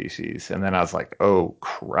invasive species, and then I was like, oh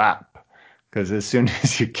crap, because as soon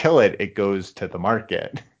as you kill it, it goes to the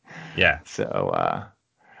market. Yeah. So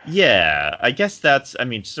Yeah, I guess that's. I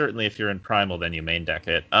mean, certainly if you're in primal, then you main deck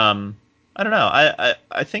it. I don't know.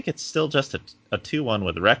 I think it's still just a 2/1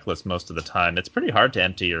 with reckless most of the time. It's pretty hard to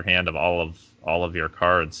empty your hand of all of your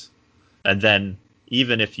cards, and then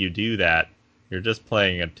even if you do that, you're just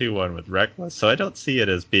playing a 2/1 with reckless. So I don't see it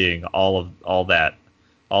as being all that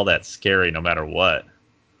scary, no matter what.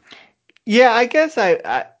 yeah, I guess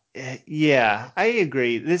yeah, I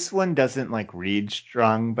agree. This one doesn't like read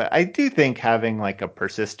strong, but I do think having like a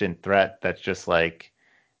persistent threat that's just like,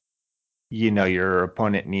 your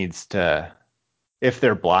opponent needs to, if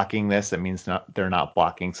they're blocking this, it means they're not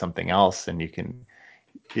blocking something else, and you can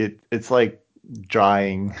it's like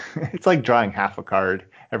drawing it's like drawing half a card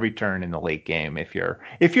every turn in the late game if you're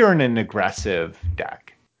in an aggressive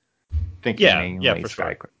deck, thinking Yeah, mainly for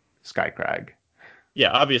sure. Skycrag.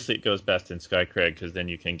 Yeah, obviously it goes best in Skycrag because then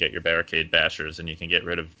you can get your Barricade Bashers and you can get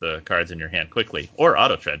rid of the cards in your hand quickly or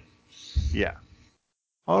auto tread. Yeah.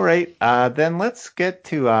 All right. Then let's get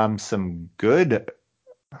to some good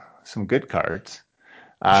cards.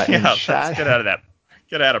 In Yeah, let's Shadow, get out of that.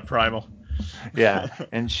 Get out of Primal. yeah,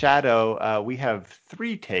 in Shadow, we have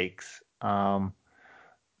three takes.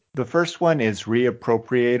 The first one is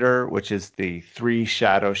Reappropriator, which is the 3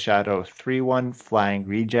 Shadow 3/1 flying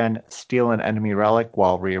regen. Steal an enemy relic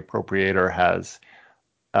while Reappropriator has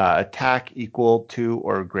attack equal to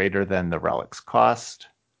or greater than the relic's cost.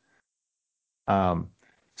 Um,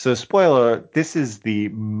 so, spoiler, this is the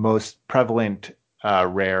most prevalent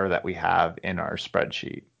rare that we have in our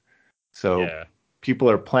spreadsheet. So, Yeah. people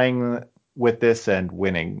are playing with this and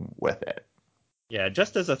winning with it. Yeah,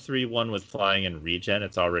 just as a 3/1 with flying and regen,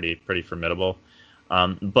 it's already pretty formidable.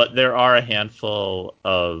 But there are a handful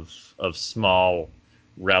of small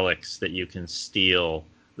relics that you can steal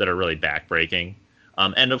that are really backbreaking.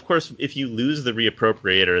 And of course, if you lose the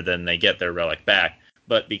reappropriator, then they get their relic back.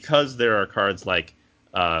 But because there are cards like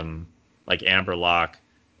Amberlock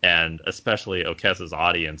and especially Okessa's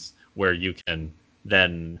Audience, where you can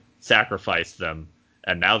then sacrifice them,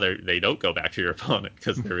 and now they don't go back to your opponent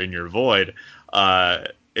because they're in your void.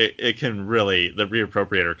 It can really, the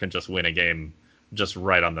reappropriator can just win a game just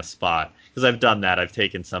right on the spot. Because I've done that. I've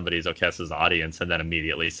taken somebody's Okessa's Audience and then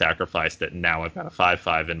immediately sacrificed it, and now I've got a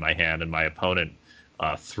 5/5 in my hand, and my opponent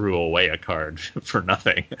threw away a card for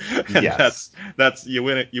nothing. And Yes. that's you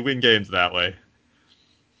win games that way.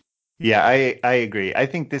 Yeah, I agree. I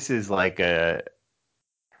think this is like a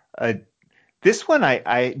this one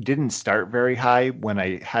I didn't start very high when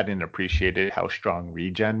I hadn't appreciated how strong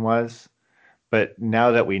regen was. But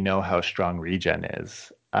now that we know how strong regen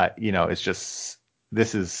is, it's just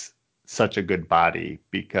this is such a good body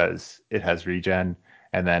because it has regen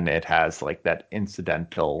and then it has like that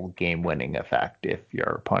incidental game winning effect if your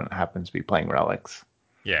opponent happens to be playing relics.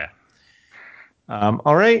 Yeah.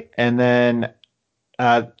 All right, and then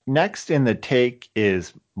next in the take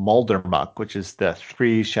is Moldermuck, which is the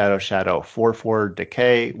 3 Shadow 4/4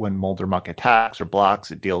 decay. When Moldermuck attacks or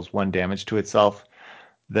blocks, it deals 1 damage to itself.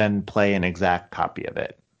 Then play an exact copy of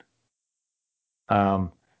it.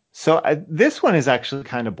 Um, this one is actually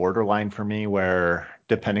kind of borderline for me, where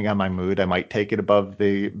depending on my mood, I might take it above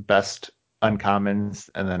the best uncommons,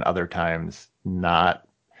 and then other times not.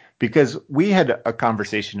 Because we had a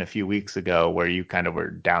conversation a few weeks ago where you kind of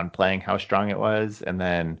were downplaying how strong it was, and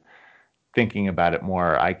then thinking about it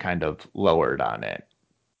more, I kind of lowered on it,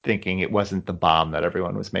 thinking it wasn't the bomb that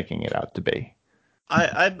everyone was making it out to be.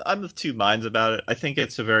 I'm of two minds about it. I think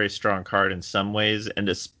it's a very strong card in some ways, and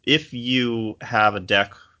if you have a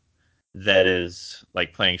deck that is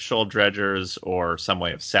like playing Shoal Dredgers or some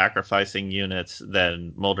way of sacrificing units,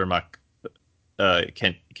 then Moldermuck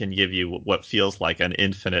can give you what feels like an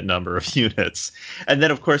infinite number of units. And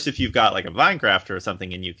then, of course, if you've got like a Vinecrafter or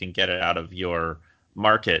something, and you can get it out of your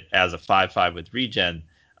market as a 5/5 with regen,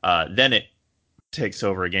 then it takes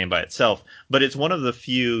over a game by itself. But it's one of the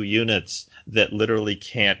few units that literally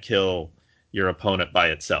can't kill your opponent by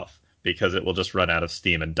itself because it will just run out of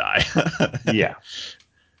steam and die. Yeah.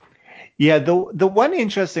 Yeah, the one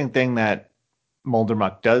interesting thing that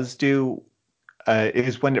Moldermuck does do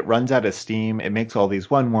is when it runs out of steam, it makes all these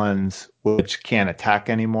 1/1s which can't attack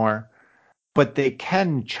anymore, but they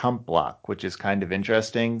can chump block, which is kind of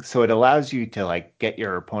interesting. So it allows you to like get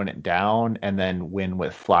your opponent down and then win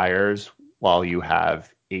with flyers while you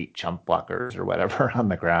have 8 chump blockers or whatever on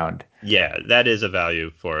the ground. Yeah, that is a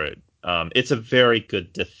value for it. It's a very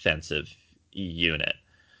good defensive unit.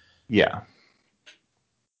 Yeah.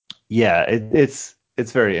 Yeah, it's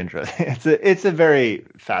very interesting. It's a very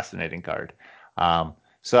fascinating card.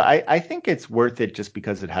 So I think it's worth it just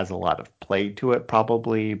because it has a lot of play to it,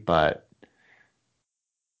 probably, but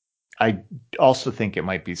I also think it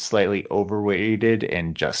might be slightly overweighted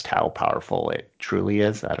in just how powerful it truly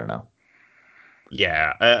is. I don't know.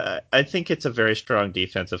 Yeah, I think it's a very strong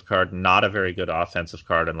defensive card, not a very good offensive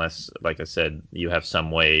card unless, like I said, you have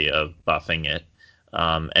some way of buffing it.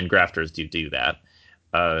 And grafters do that.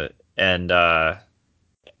 Uh, and uh,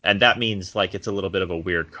 and that means like it's a little bit of a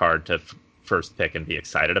weird card to first pick and be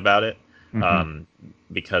excited about it, Hmm. um,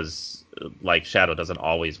 because like Shadow doesn't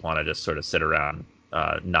always want to just sort of sit around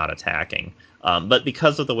not attacking. But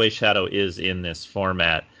because of the way Shadow is in this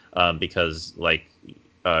format, because like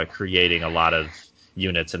creating a lot of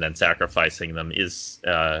units and then sacrificing them is,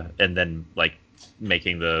 and then like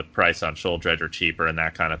making the price on Shoal Dredger cheaper and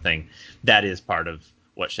that kind of thing, that is part of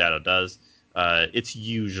what Shadow does. It's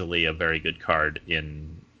usually a very good card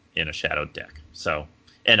in a Shadow deck. So,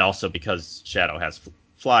 and also because Shadow has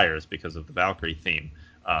flyers because of the Valkyrie theme,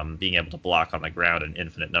 being able to block on the ground an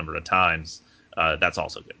infinite number of times, that's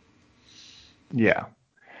also good. Yeah.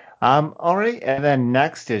 All right, and then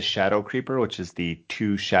next is Shadow Creeper, which is the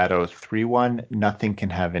 2 shadow 3/1. Nothing can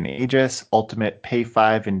have an Aegis. Ultimate, pay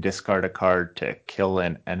 5 and discard a card to kill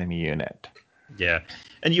an enemy unit. Yeah.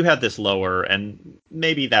 And you had this lower, and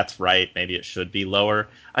maybe that's right. Maybe it should be lower.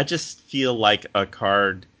 I just feel like a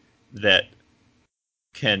card that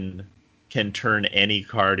can can turn any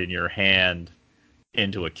card in your hand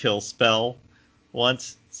into a kill spell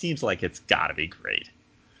once seems like it's got to be great.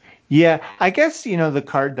 Yeah, I guess, the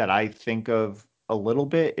card that I think of a little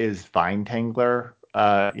bit is Vine Tangler,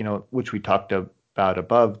 which we talked about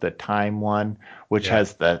above, the time one, which Yeah.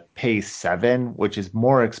 has the pay 7, which is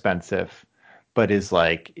more expensive, but is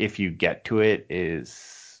like, if you get to it,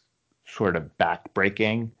 is sort of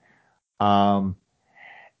backbreaking. Um,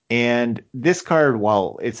 and this card,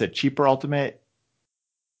 while it's a cheaper ultimate,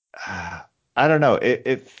 I don't know,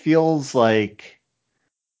 it feels like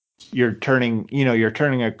you're turning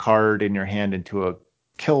a card in your hand into a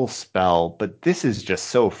kill spell, but this is just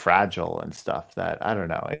so fragile and stuff that I don't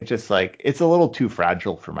know. It's just like it's a little too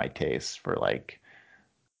fragile for my taste for like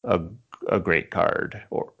a a great card.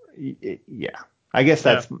 Or yeah. I guess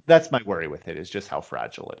Yeah, that's my worry with it, is just how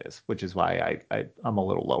fragile it is, which is why I'm a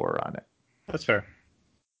little lower on it. that's fair.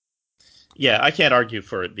 Yeah, I can't argue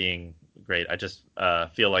for it being great. I just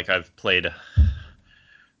feel like I've played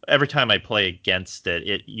every time I play against it,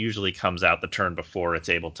 it usually comes out the turn before it's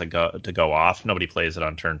able to go off. Nobody plays it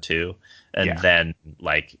on turn two, and Yeah. then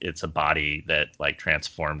like it's a body that like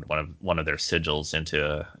transformed one of their sigils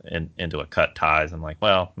into a cut ties. I'm like,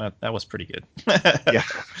 well, that was pretty good. Yeah.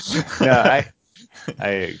 No, I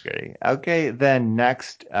agree. Okay, then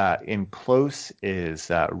next in close is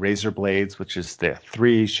Razor Blades, which is the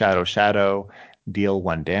 3 shadow, deal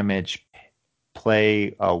 1 damage,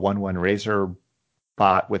 play a 1/1 Razor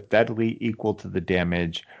bot with deadly equal to the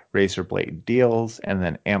damage Razor Blade deals, and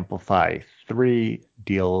then amplify 3,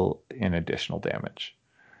 deal an additional damage.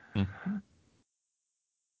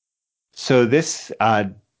 So this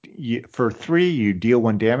for 3, you deal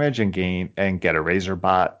 1 damage and get a Razor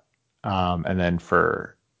bot, and then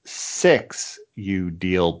for 6, you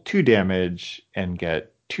deal 2 damage and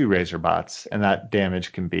get 2 Razor Bots, and that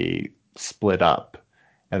damage can be split up,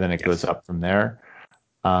 and then it goes Yes. up from there.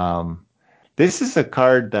 Um, this is a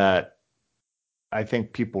card that I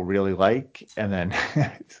think people really like, and then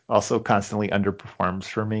also constantly underperforms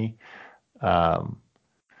for me. Um,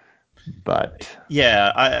 but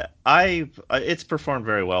Yeah, it's performed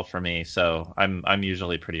very well for me, so I'm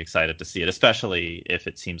usually pretty excited to see it, especially if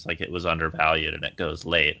it seems like it was undervalued and it goes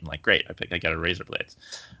late. I'm like, great, I get a Razor Blades.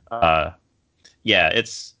 Uh, yeah,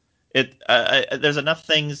 there's enough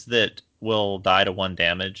things that will die to 1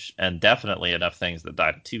 damage, and definitely enough things that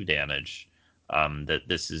die to 2 damage. That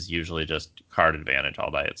this is usually just card advantage all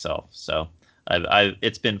by itself. So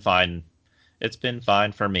it's been fine. It's been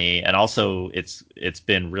fine for me, and also it's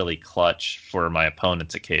been really clutch for my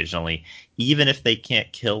opponents occasionally, even if they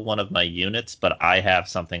can't kill one of my units, but I have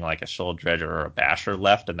something like a Shoal Dredger or a Basher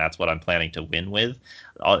left, and that's what I'm planning to win with,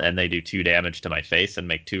 and they do 2 damage to my face and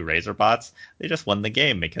make 2 Razor Bots. They just won the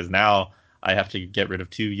game because now I have to get rid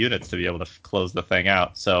of 2 units to be able to close the thing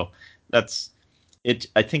out. So that's it.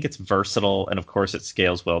 I think it's versatile, and of course it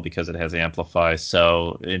scales well because it has Amplify.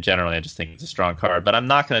 So generally, I just think it's a strong card. But I'm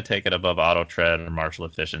not going to take it above Auto Tread or Martial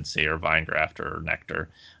Efficiency or Vine Grafter or Nectar,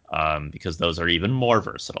 because those are even more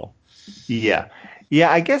versatile. yeah,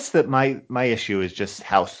 yeah, I guess that my issue is just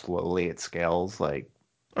how slowly it scales.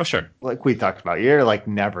 Oh, sure. Like we talked about, you're like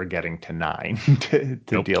never getting to 9 to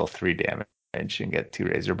Nope. deal 3 damage and get 2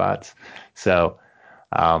 Razor Bots. So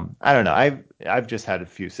I don't know. I've just had a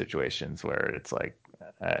few situations where it's like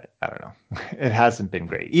I don't know. It hasn't been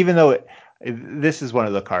great, even though this is one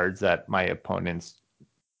of the cards that my opponents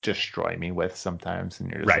destroy me with sometimes, and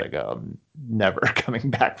you're just Right. like, oh, I'm never coming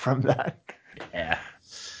back from that. Yeah.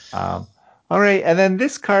 All right, and then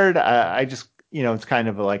this card, I just it's kind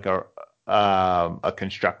of like a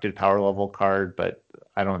constructed power level card, but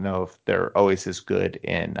I don't know if they're always as good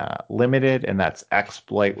in limited, and that's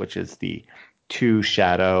Exploit, which is the 2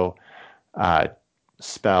 shadow uh,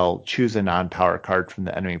 spell. Choose a non-power card from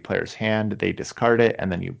the enemy player's hand. They discard it, and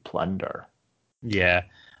then you plunder. Yeah.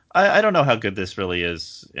 I don't know how good this really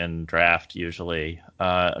is in draft usually.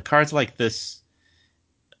 Cards like this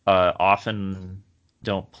often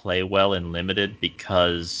don't play well in limited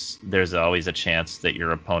because there's always a chance that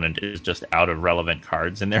your opponent is just out of relevant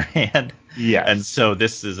cards in their hand. And Yes. so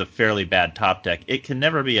this is a fairly bad top deck. It can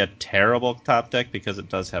never be a terrible top deck because it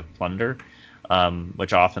does have plunder,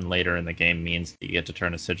 which often later in the game means that you get to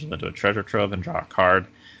turn a sigil into a treasure trove and draw a card.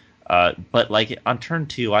 But like on turn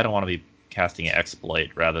 2, I don't want to be casting exploit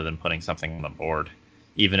rather than putting something on the board.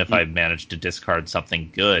 Even if I manage to discard something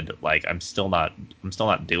good, like I'm still not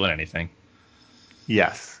doing anything.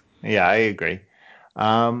 Yes. Yeah, I agree.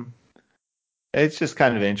 Um, it's just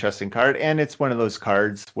kind of an interesting card, and it's one of those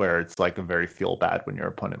cards where it's like a very feel bad when your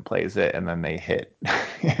opponent plays it, and then they hit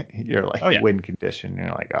your Oh like yeah, win condition.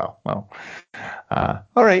 You're like, oh well.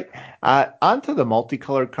 All right. On to the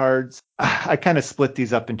multicolored cards. I kind of split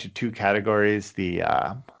these up into 2 categories: the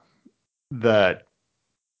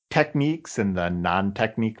techniques and the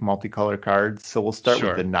non-technique multicolor cards. So we'll start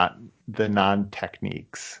with sure. the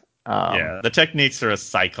non-techniques. Yeah, the techniques are a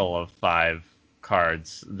cycle of 5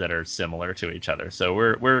 cards that are similar to each other. So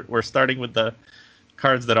we're starting with the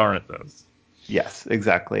cards that aren't those. Yes,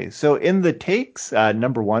 exactly. So in the takes,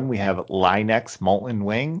 number 1, we have Linex Molten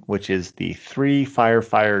Wing, which is the 3 Fire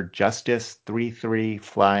Fire Justice 3/3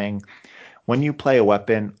 flying. When you play a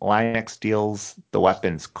weapon, Linex deals the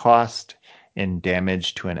weapon's cost in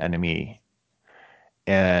damage to an enemy.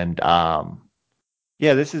 And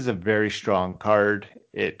yeah, this is a very strong card.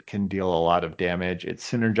 It can deal a lot of damage. It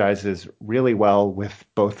synergizes really well with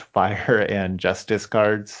both Fire and Justice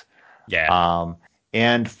cards. Yeah, Um,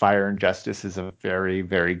 and Fire and Justice is a very,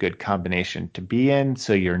 very good combination to be in.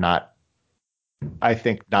 So you're not, I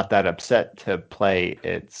think, not that upset to play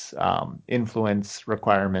its influence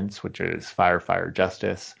requirements, which is Fire, Fire,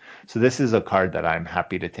 Justice. So this is a card that I'm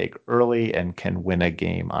happy to take early and can win a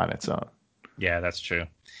game on its own. yeah, that's true.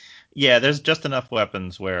 Yeah, there's just enough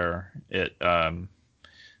weapons where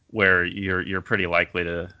you're pretty likely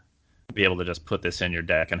to be able to just put this in your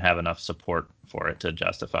deck and have enough support for it to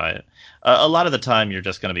justify it. A lot of the time, you're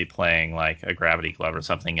just going to be playing like a Gravity Glove or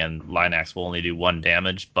something, and Linax will only do 1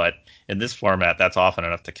 damage. But in this format, that's often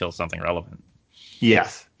enough to kill something relevant.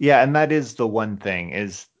 Yes. Yeah, and that is the one thing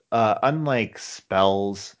is unlike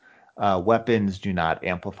spells, weapons do not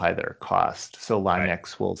amplify their cost. So Right.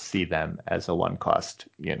 Linex will see them as a 1 cost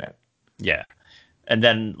unit. Yeah. And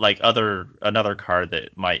then like another card that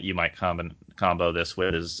you might combo this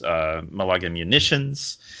with is Mulligan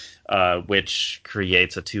Munitions, which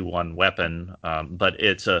creates a 2/1 weapon, but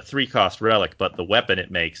it's a 3 cost relic. But the weapon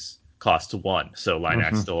it makes costs 1, so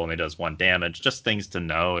Line-Axe Hmm. still only does 1 damage. Just things to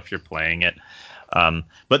know if you're playing it.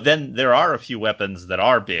 But then there are a few weapons that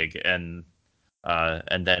are big, and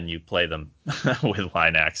then you play them with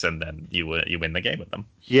Line-Axe, and then you win the game with them.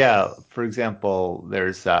 Yeah, for example,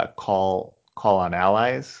 there's Call on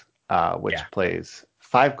Allies, Yeah, which plays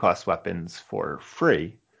 5 cost weapons for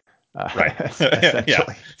free, right. Yeah,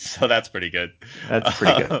 essentially. so that's pretty good. That's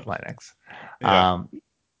pretty good, Linux. Yeah,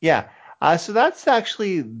 Yeah. So that's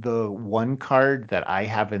actually the one card that I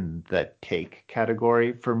have in the take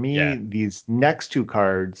category. For me, yeah. these next 2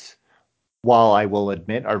 cards, while I will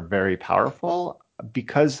admit are very powerful,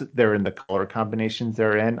 because they're in the color combinations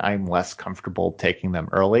they're in, I'm less comfortable taking them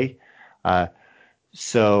early. Uh,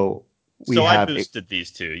 so we So I have, boosted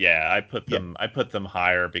these two. Yeah, yeah, I put them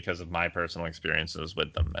higher because of my personal experiences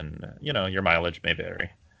with them, and your mileage may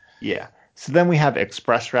vary. yeah. So then we have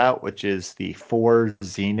Express Route, which is the 4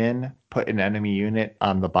 Xenon. Put an enemy unit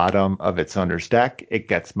on the bottom of its owner's deck. It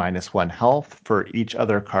gets -1 health for each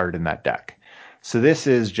other card in that deck. So this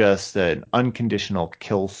is just an unconditional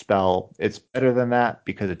kill spell. It's better than that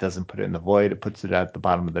because it doesn't put it in the void. It puts it at the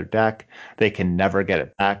bottom of their deck. They can never get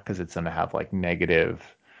it back because it's going to have like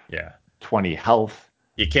Yeah, -20 health.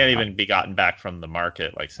 you can't Uh, even be gotten back from the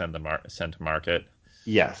market, like send to market.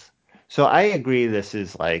 Yes. So I agree this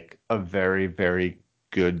is like a very, very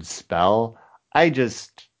good spell.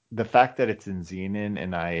 The fact that it's in Xenon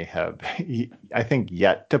and I have, I think,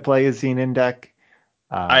 yet to play a Xenon deck.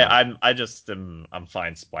 Um, I'm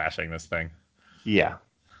fine splashing this thing. yeah.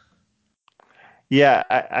 Yeah,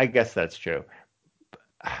 I guess that's true.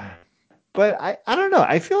 But I don't know.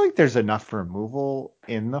 I feel like there's enough removal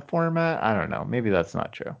in the format. I don't know. Maybe that's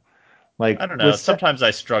not true. I Like don't know. with set, Sometimes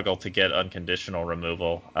I struggle to get unconditional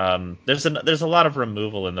removal. There's a lot of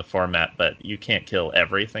removal in the format, but you can't kill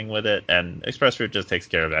everything with it, and Express Route just takes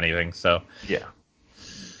care of anything. So yeah.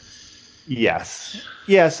 Yes.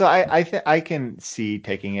 Yeah, so I can see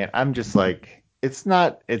taking it. I'm just like it's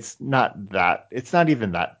not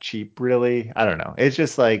even that cheap really. I don't know. It's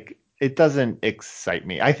just like it doesn't excite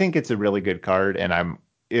me. I think it's a really good card and I'm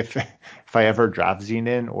if if I ever draft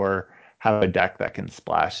Xenon or have a deck that can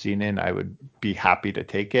splash Xenon, I would be happy to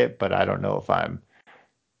take it, but I don't know if I'm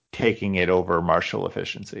taking it over Martial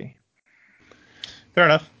Efficiency. fair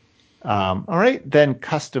enough. All right, then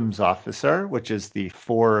Customs Officer, which is the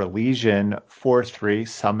 4 Legion 4/3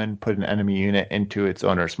 summon, put an enemy unit into its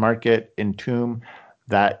owner's market. Entomb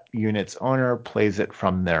that unit's owner plays it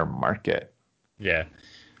from their market. Yeah.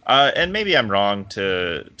 And maybe I'm wrong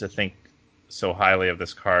to think so highly of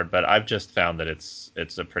this card, but I've just found that it's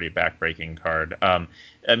a pretty backbreaking card.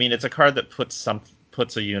 I mean, it's a card that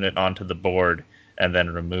puts a unit onto the board and then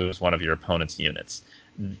removes one of your opponent's units.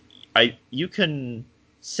 You can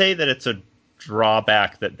say that it's a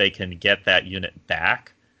drawback that they can get that unit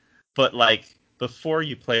back, but like before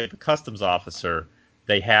you play the customs officer,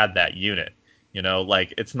 they had that unit.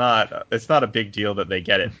 Like it's not a big deal that they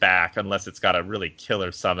get it back unless it's got a really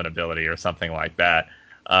killer summon ability or something like that.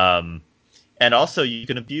 Um, and also, you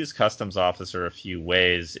can abuse customs officer a few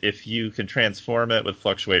ways. If you can transform it with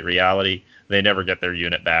fluctuate reality, they never get their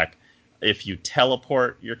unit back. If you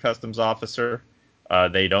teleport your customs officer,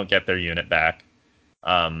 they don't get their unit back.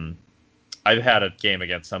 Um, I've had a game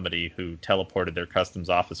against somebody who teleported their customs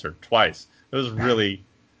officer twice. It was really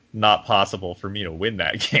not possible for me to win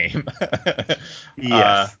that game. uh,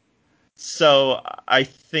 Yes. so I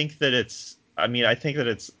think that I think that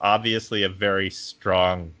it's obviously a very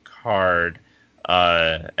strong card,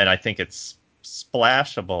 and I think it's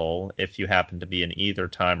splashable if you happen to be in either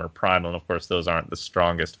time or primal. And of course, those aren't the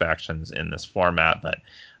strongest factions in this format, but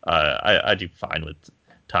I do fine with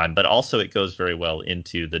time. But also, it goes very well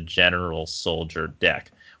into the general soldier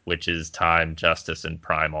deck, which is time, justice, and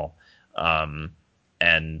primal. Um,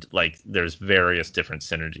 and like, there's various different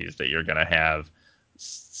synergies that you're going to have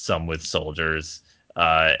some with soldiers,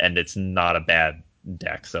 and it's not a bad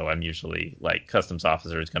deck. So I'm usually like customs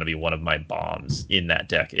officer is going to be one of my bombs in that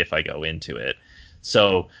deck if I go into it.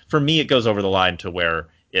 So for me, it goes over the line to where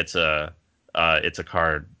it's a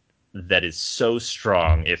card that is so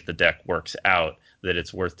strong if the deck works out that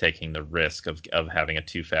it's worth taking the risk of having a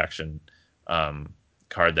 2 faction um,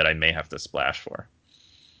 card that I may have to splash for.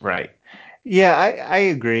 Right. Yeah, I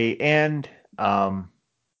agree. And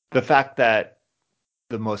the fact that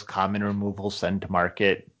the most common removal send to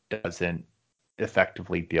market doesn't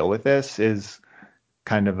effectively deal with this is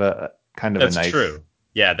kind of a That's nice. true.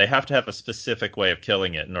 Yeah, they have to have a specific way of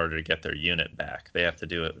killing it in order to get their unit back. They have to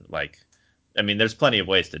do it like, I mean, there's plenty of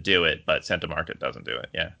ways to do it, but Sent to Market doesn't do it.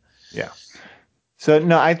 Yeah. Yeah. So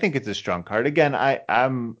no, I think it's a strong card. Again, I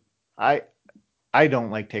I don't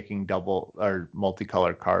like taking double or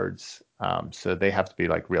multicolor cards. So they have to be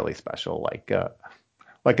like really special, like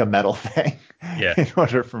a metal thing Yeah. in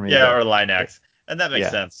order for me Yeah, to, or Lineax. And that makes yeah.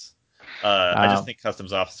 sense. I just Um, think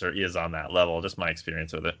Customs Officer is on that level, just my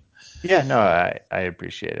experience with it. yeah, no, I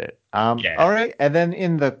appreciate it. Yeah. All right. And then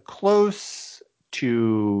in the close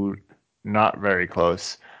to not very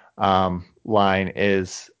close line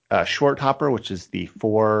is Short Hopper, which is the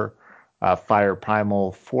four Fire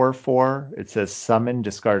Primal 4/4. It says summon,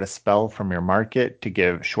 discard a spell from your market to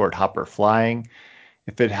give Short Hopper flying.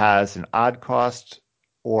 If it has an odd cost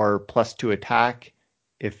or +2 attack,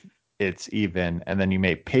 if it's even, and then you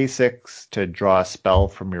may pay 6 to draw a spell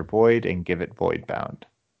from your void and give it void bound.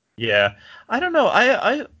 Yeah. I don't know.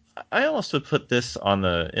 I almost would put this on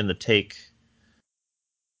the in the take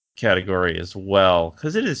category as well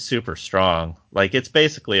because it is super strong. Like it's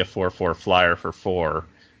basically a 4/4 flyer for 4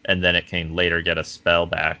 and then it can later get a spell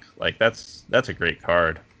back. Like that's a great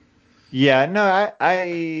card. Yeah, no,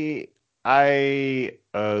 I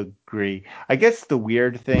agree. I guess the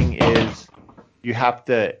weird thing is you have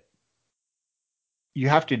to you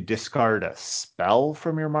have to discard a spell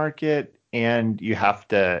from your market and it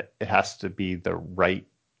has to be the right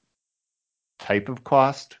type of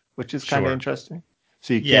cost, which is kind of Sure. interesting.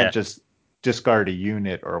 So you can't Yeah, just discard a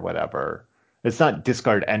unit or whatever. It's not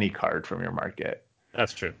discard any card from your market.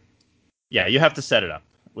 that's true. Yeah, you have to set it up,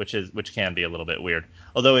 which can be a little bit weird.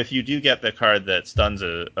 Although if you do get the card that stuns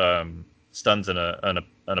an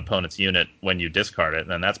opponent's unit when you discard it,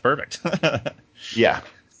 then that's perfect. Yeah,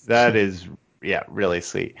 that is yeah, really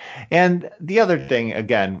sweet. And the other thing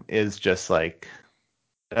again is just like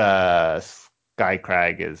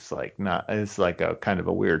Skycrag is like not is like a kind of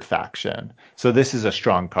a weird faction. So this is a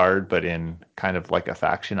strong card, but in kind of like a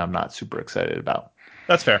faction I'm not super excited about.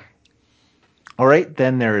 That's fair. All right,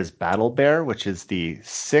 then there is Battle Bear, which is the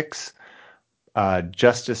 6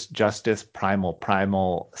 Justice Primal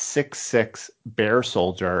 6/6 Bear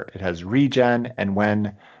Soldier. It has regen, and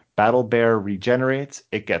when Battle Bear regenerates,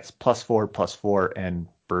 it gets +4/+4 and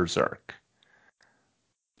Berserk.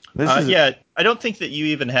 This is Yeah, I don't think that you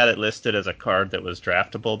even had it listed as a card that was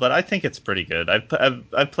draftable, but I think it's pretty good.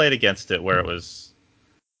 I've played against it where it was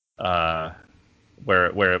uh, where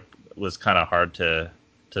it was kind of hard to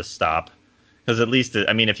stop because at least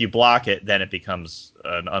I mean if you block it, then it becomes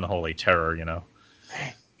an unholy terror, you know.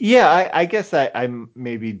 yeah. I guess I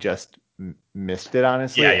maybe just missed it Yeah,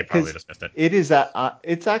 honestly you probably because just missed it.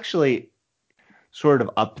 it's actually sort of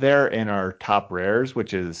up there in our top rares,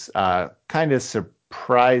 which is kind of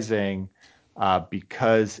surprising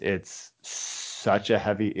because it's such a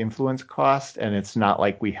heavy influence cost, and it's not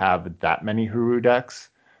like we have that many Huru decks,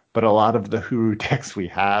 but a lot of the Huru decks we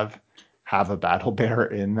have a Battle Bear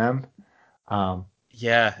in them. Um,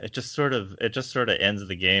 Yeah, it just sort of ends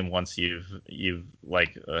the game once you've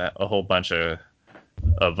like a whole bunch of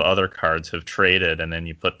other cards have traded, and then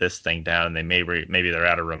you put this thing down, and they maybe they're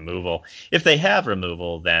out of removal. If they have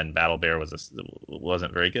removal, then Battle Bear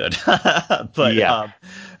wasn't very good. But yeah,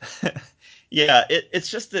 yeah, it's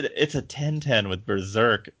just that it's a 10/10 with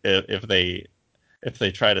Berserk if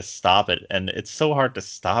they try to stop it, and it's so hard to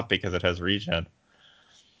stop because it has regen.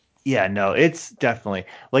 yeah, no, it's definitely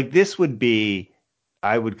like this would be.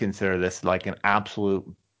 I would consider this like an absolute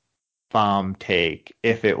bomb take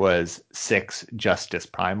if it was 6 Justice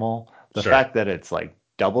Primal. The Sure. fact that it's like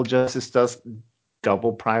double Justice does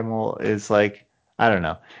double Primal is like I don't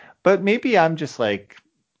know. But maybe I'm just like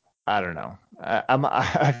I don't know.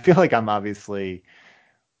 I feel like I'm obviously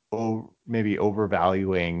maybe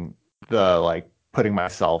overvaluing the like putting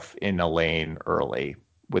myself in a lane early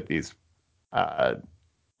with these uh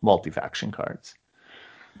multi-faction cards.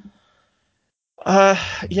 Uh,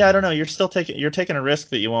 yeah, I don't know. You're taking a risk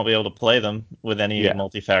that you won't be able to play them with any Yeah.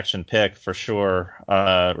 multi-faction pick for sure.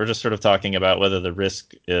 We're just sort of talking about whether the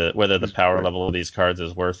Is power worth- level of these cards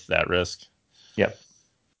is worth that risk. Yep.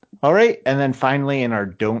 All right, and then finally in our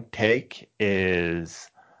don't take is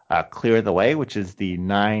Clear the Way, which is the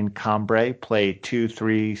 9 Combre, play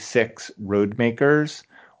 2/3/6 Road Makers,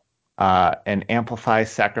 and amplify,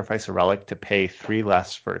 sacrifice a relic to pay 3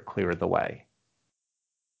 less for Clear the Way.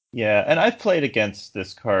 Yeah, and I've played against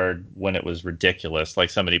this card when it was ridiculous. Like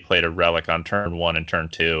somebody played a relic on turn 1 and turn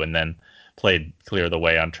 2, and then played Clear the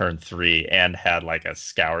Way on turn 3, and had like a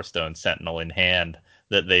Scourstone Sentinel in hand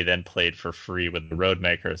that they then played for free with the Road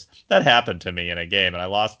Makers. That happened to me in a game, and I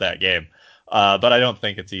lost that game. But I don't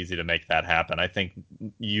think it's easy to make that happen. I think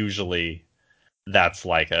usually that's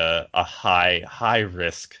like a high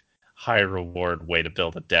risk, high reward way to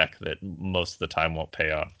build a deck that most of the time won't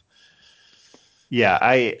pay off. Yeah,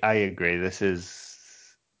 I agree. This is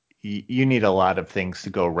you need a lot of things to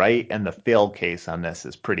go right, and the fail case on this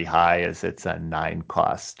is pretty high, as it's a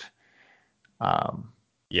um,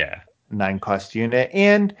 Yeah. 9 cost unit,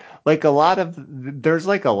 and like a lot of there's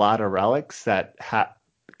like a lot of relics that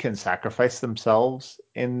can sacrifice themselves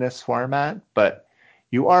in this format, but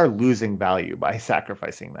you are losing value by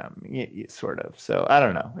sacrificing them, sort of. So I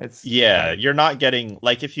don't know. It's Yeah, you're not getting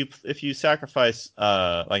like if you sacrifice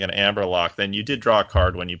like an Amber Lock, then you did draw a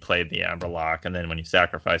card when you played the Amber Lock, and then when you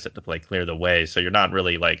sacrifice it to play Clear the Way, so you're not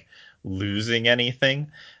really like losing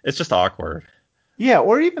anything. It's just awkward. yeah,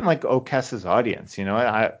 or even like Okessa's audience.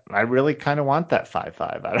 I really kind of want that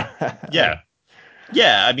 5/5. I don't, Yeah.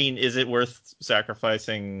 Yeah, I mean, is it worth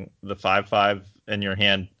sacrificing the 5/5 in your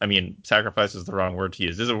hand? I mean, sacrifice is the wrong word to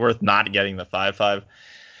use. Is it worth not getting the 5/5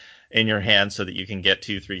 in your hand so that you can get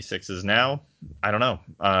 2 3 6s now? I don't know.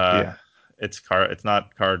 yeah, It's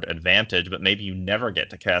not card advantage, but maybe you never get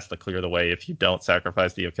to cast the Clear the Way if you don't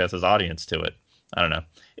sacrifice the Okessa's audience to it. I don't know.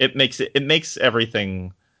 It makes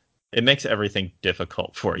everything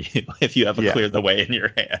difficult for you if you have a yeah. Clear the Way in your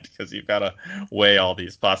hand because you've got to weigh all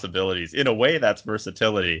these possibilities. In a way, that's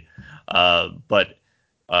versatility, but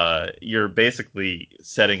you're basically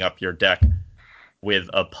setting up your deck with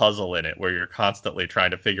a puzzle in it where you're constantly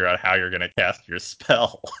trying to figure out how you're going to cast your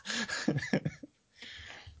spell.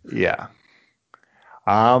 Yeah.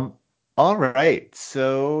 All right.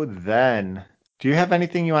 So then, do you have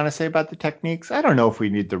anything you want to say about the techniques? I don't know if we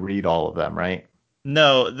need to read all of them, right?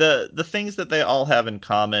 No, the things that they all have in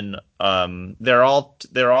common, they're all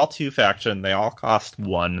two faction. They all cost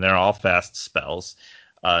one. They're all fast spells.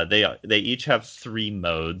 They each have 3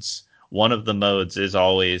 modes. One of the modes is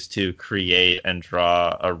always to create and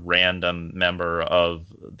draw a random member of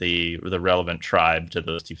the relevant tribe to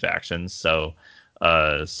those two factions. So,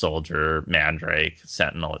 soldier, mandrake,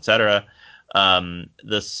 sentinel, etc.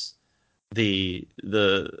 This the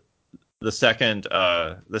the second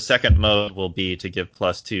mode will be to give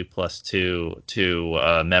 +2/+2 to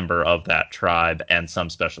a member of that tribe and some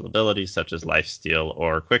special abilities such as lifesteal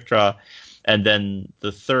or quick draw. And then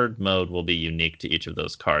the third mode will be unique to each of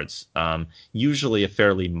those cards. Usually a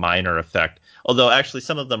fairly minor effect, although actually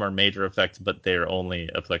some of them are major effects, but they're only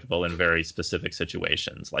applicable in very specific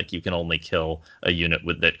situations. Like you can only kill a unit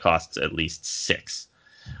that costs at least 6.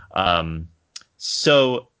 Um,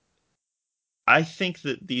 so I think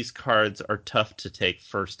that these cards are tough to take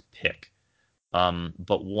first pick.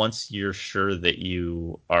 But once you're sure that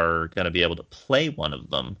you are going to be able to play one of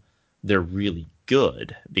them, they're really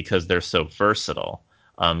good because they're so versatile.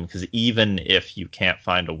 Because even if you can't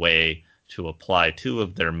find a way to apply 2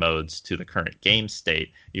 of their modes to the current game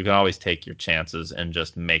state, you can always take your chances and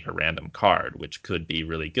just make a random card, which could be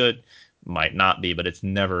really good, might not be, but it's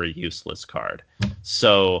never a useless card.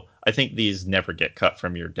 So I think these never get cut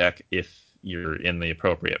from your deck if you're in the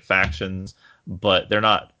appropriate factions, but they're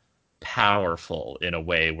not powerful in a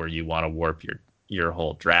way where you want to warp your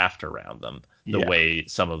whole draft around them the Yeah. way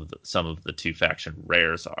some of the two faction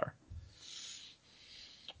rares are.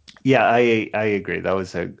 Yeah, I agree. That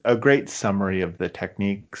was a great summary of the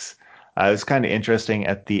techniques. It was kind of interesting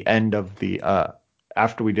at the end of the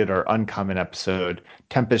after we did our uncommon episode,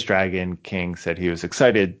 Tempest Dragon King said he was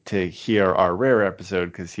excited to hear our rare episode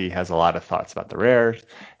because he has a lot of thoughts about the rares.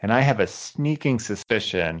 And I have a sneaking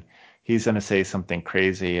suspicion he's going to say something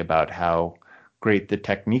crazy about how great the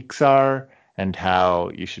techniques are and how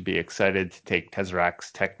you should be excited to take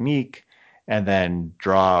Tezzerak's technique and then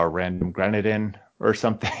draw a random Grenadin or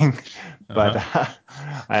something. But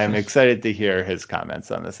Uh-huh. I am excited to hear his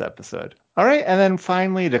comments on this episode. All right, and then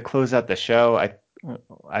finally to close out the show,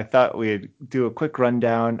 I thought we'd do a quick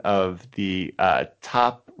rundown of the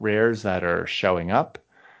top rares that are showing up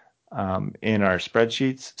in our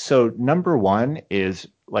spreadsheets. So number one is,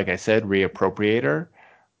 like I said, Reappropriator.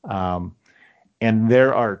 Um, and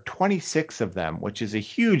there are 26 of them, which is a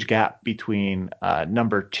huge gap between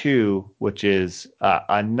number two, which is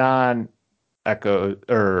a non Echo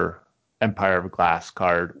or Empire of Glass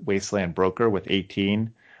card, Wasteland Broker with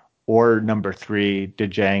 18, or number three,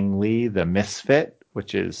 Dejang Li, the Misfit,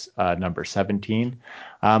 which is number 17,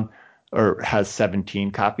 um, or has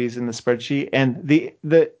 17 copies in the spreadsheet. And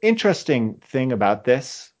the interesting thing about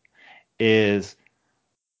this is,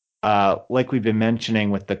 like we've been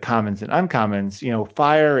mentioning with the commons and uncommons,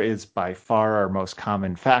 fire is by far our most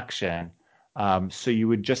common faction. So you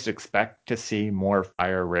would just expect to see more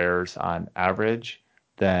fire rares on average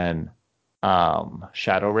than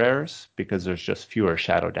shadow rares because there's just fewer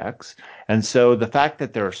shadow decks. And so the fact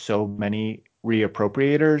that there are so many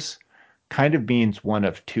reappropriators kind of means one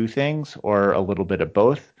of two things or a little bit of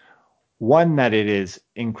both. One, that it is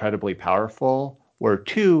incredibly powerful, or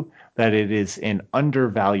two, that it is an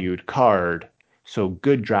undervalued card, so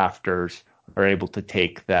good drafters are able to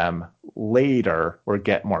take them later or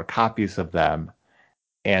get more copies of them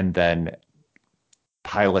and then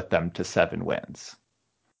pilot them to 7 wins.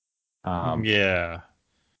 Yeah.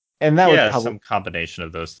 And that would Yeah, probably some combination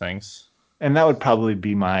of those things. and that would probably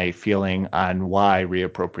be my feeling on why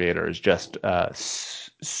Reappropriator is just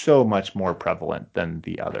so much more prevalent than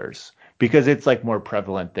the others, because it's like more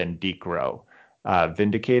prevalent than Decro,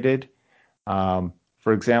 Vindicated,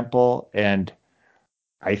 for example. And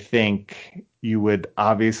I think you would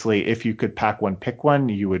obviously, if you could pack one, pick one,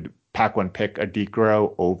 you would pack one, pick a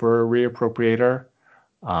Decro over a Reappropriator.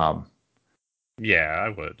 Um, Yeah, I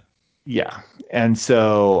would. yeah, and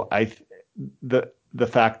so the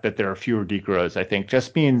fact that there are fewer Decros, I think,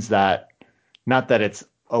 just means that not that it's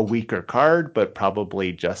a weaker card, but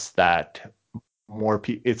probably just that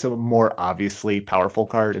it's a more obviously powerful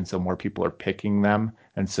card, and so more people are picking them,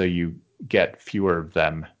 and so you get fewer of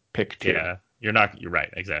them pick two. Yeah, you're right,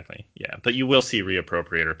 exactly. Yeah, but you will see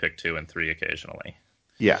Reappropriator pick 2 and 3 occasionally.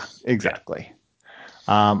 Yeah, Yeah. exactly.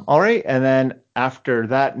 All right, and then after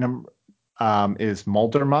that number is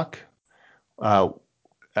Muldermuck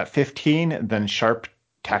at 15, then Sharp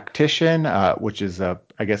Tactician, which is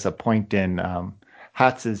I guess a point in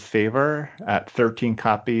Hatz's favor at 13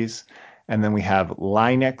 copies. And then we have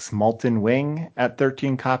Linux Molten Wing at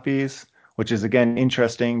 13 copies, which is again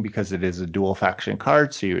interesting because it is a dual faction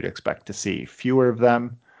card, so you would expect to see fewer of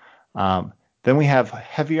them. Then we have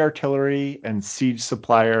Heavy Artillery and Siege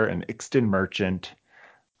Supplier and Ixton Merchant.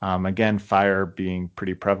 Again, fire being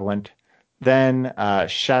pretty prevalent. Then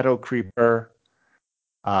Shadow Creeper,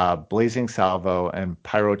 Blazing Salvo, and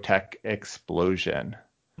Pyrotech Explosion.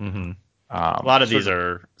 Mm-hmm. A lot of Sort these of,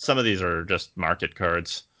 are some of these are just market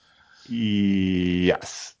cards.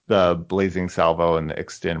 yes, the Blazing Salvo and the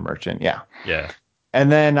Extend Merchant, yeah. Yeah.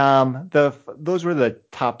 And then those were the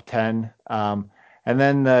top 10. And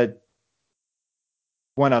then the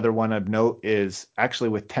one other one of note is actually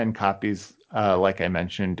with 10 copies, like I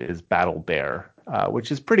mentioned, is Battle Bear,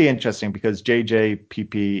 which is pretty interesting because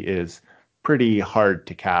JJPP is pretty hard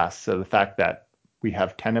to cast. So the fact that we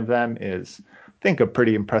have 10 of them is, I think, a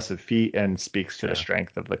pretty impressive feat and speaks to the Yeah.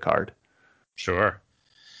 strength of the card. Sure.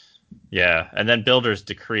 Yeah, and then Builder's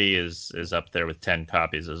Decree is up there with 10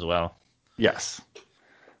 copies as well. Yes.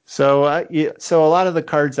 So, so a lot of the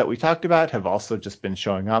cards that we talked about have also just been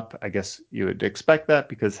showing up. I guess you would expect that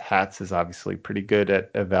because Hats is obviously pretty good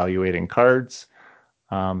at evaluating cards.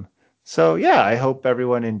 Um, so yeah, I hope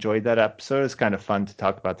everyone enjoyed that episode. It's kind of fun to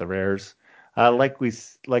talk about the rares.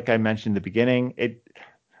 Like I mentioned in the beginning,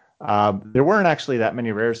 there weren't actually that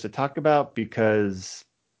many rares to talk about because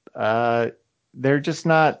uh, they're just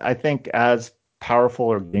not, I think, as powerful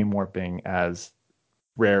or game warping as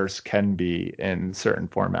rares can be in certain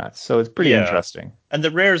formats. So it's pretty Yeah. interesting. And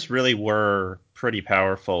the rares really were pretty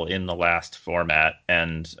powerful in the last format,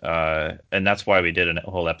 and that's why we did a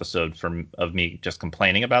whole episode of me just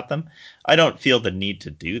complaining about them. I don't feel the need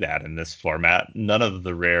to do that in this format. None of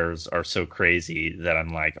the rares are so crazy that I'm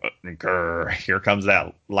like, grr, here comes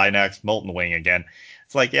that Linux Molten Wing again.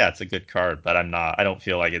 It's like, yeah, it's a good card, but I don't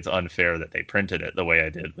feel like it's unfair that they printed it the way I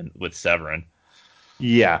did with Severin.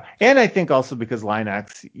 Yeah, and I think also because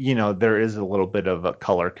Linux, there is a little bit of a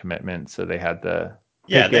color commitment, so they had to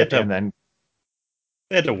Yeah, pick it, and then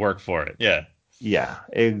they had to work for it. Yeah. yeah,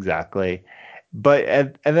 exactly. But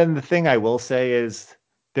and then the thing I will say is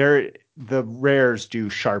the rares do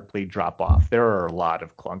sharply drop off. There are a lot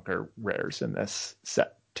of clunker rares in this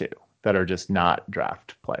set too that are just not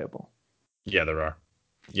draft playable. Yeah, there are.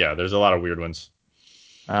 Yeah, there's a lot of weird ones.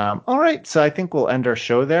 All right, so I think we'll end our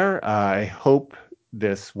show there. I hope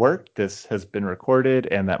this worked. This has been recorded,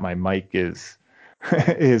 and that my mic is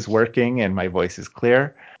is working and my voice is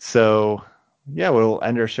clear. So yeah, we'll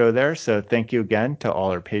end our show there. So thank you again to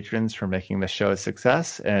all our patrons for making the show a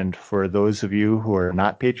success. And for those of you who are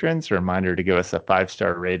not patrons, a reminder to give us a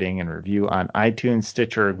 5-star rating and review on iTunes,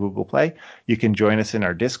 Stitcher, or Google Play. You can join us in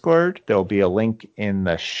our Discord. There'll be a link in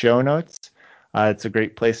the show notes. It's a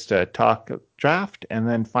great place to talk draft. And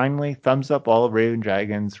then finally, thumbs up all of Raven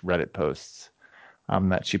Dragon's Reddit posts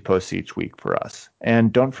that she posts each week for us.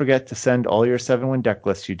 And don't forget to send all your 7-win deck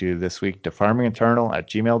lists you do this week to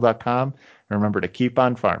farmingeternal@gmail.com. And remember to keep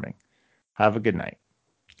on farming. Have a good night.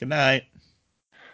 Good night.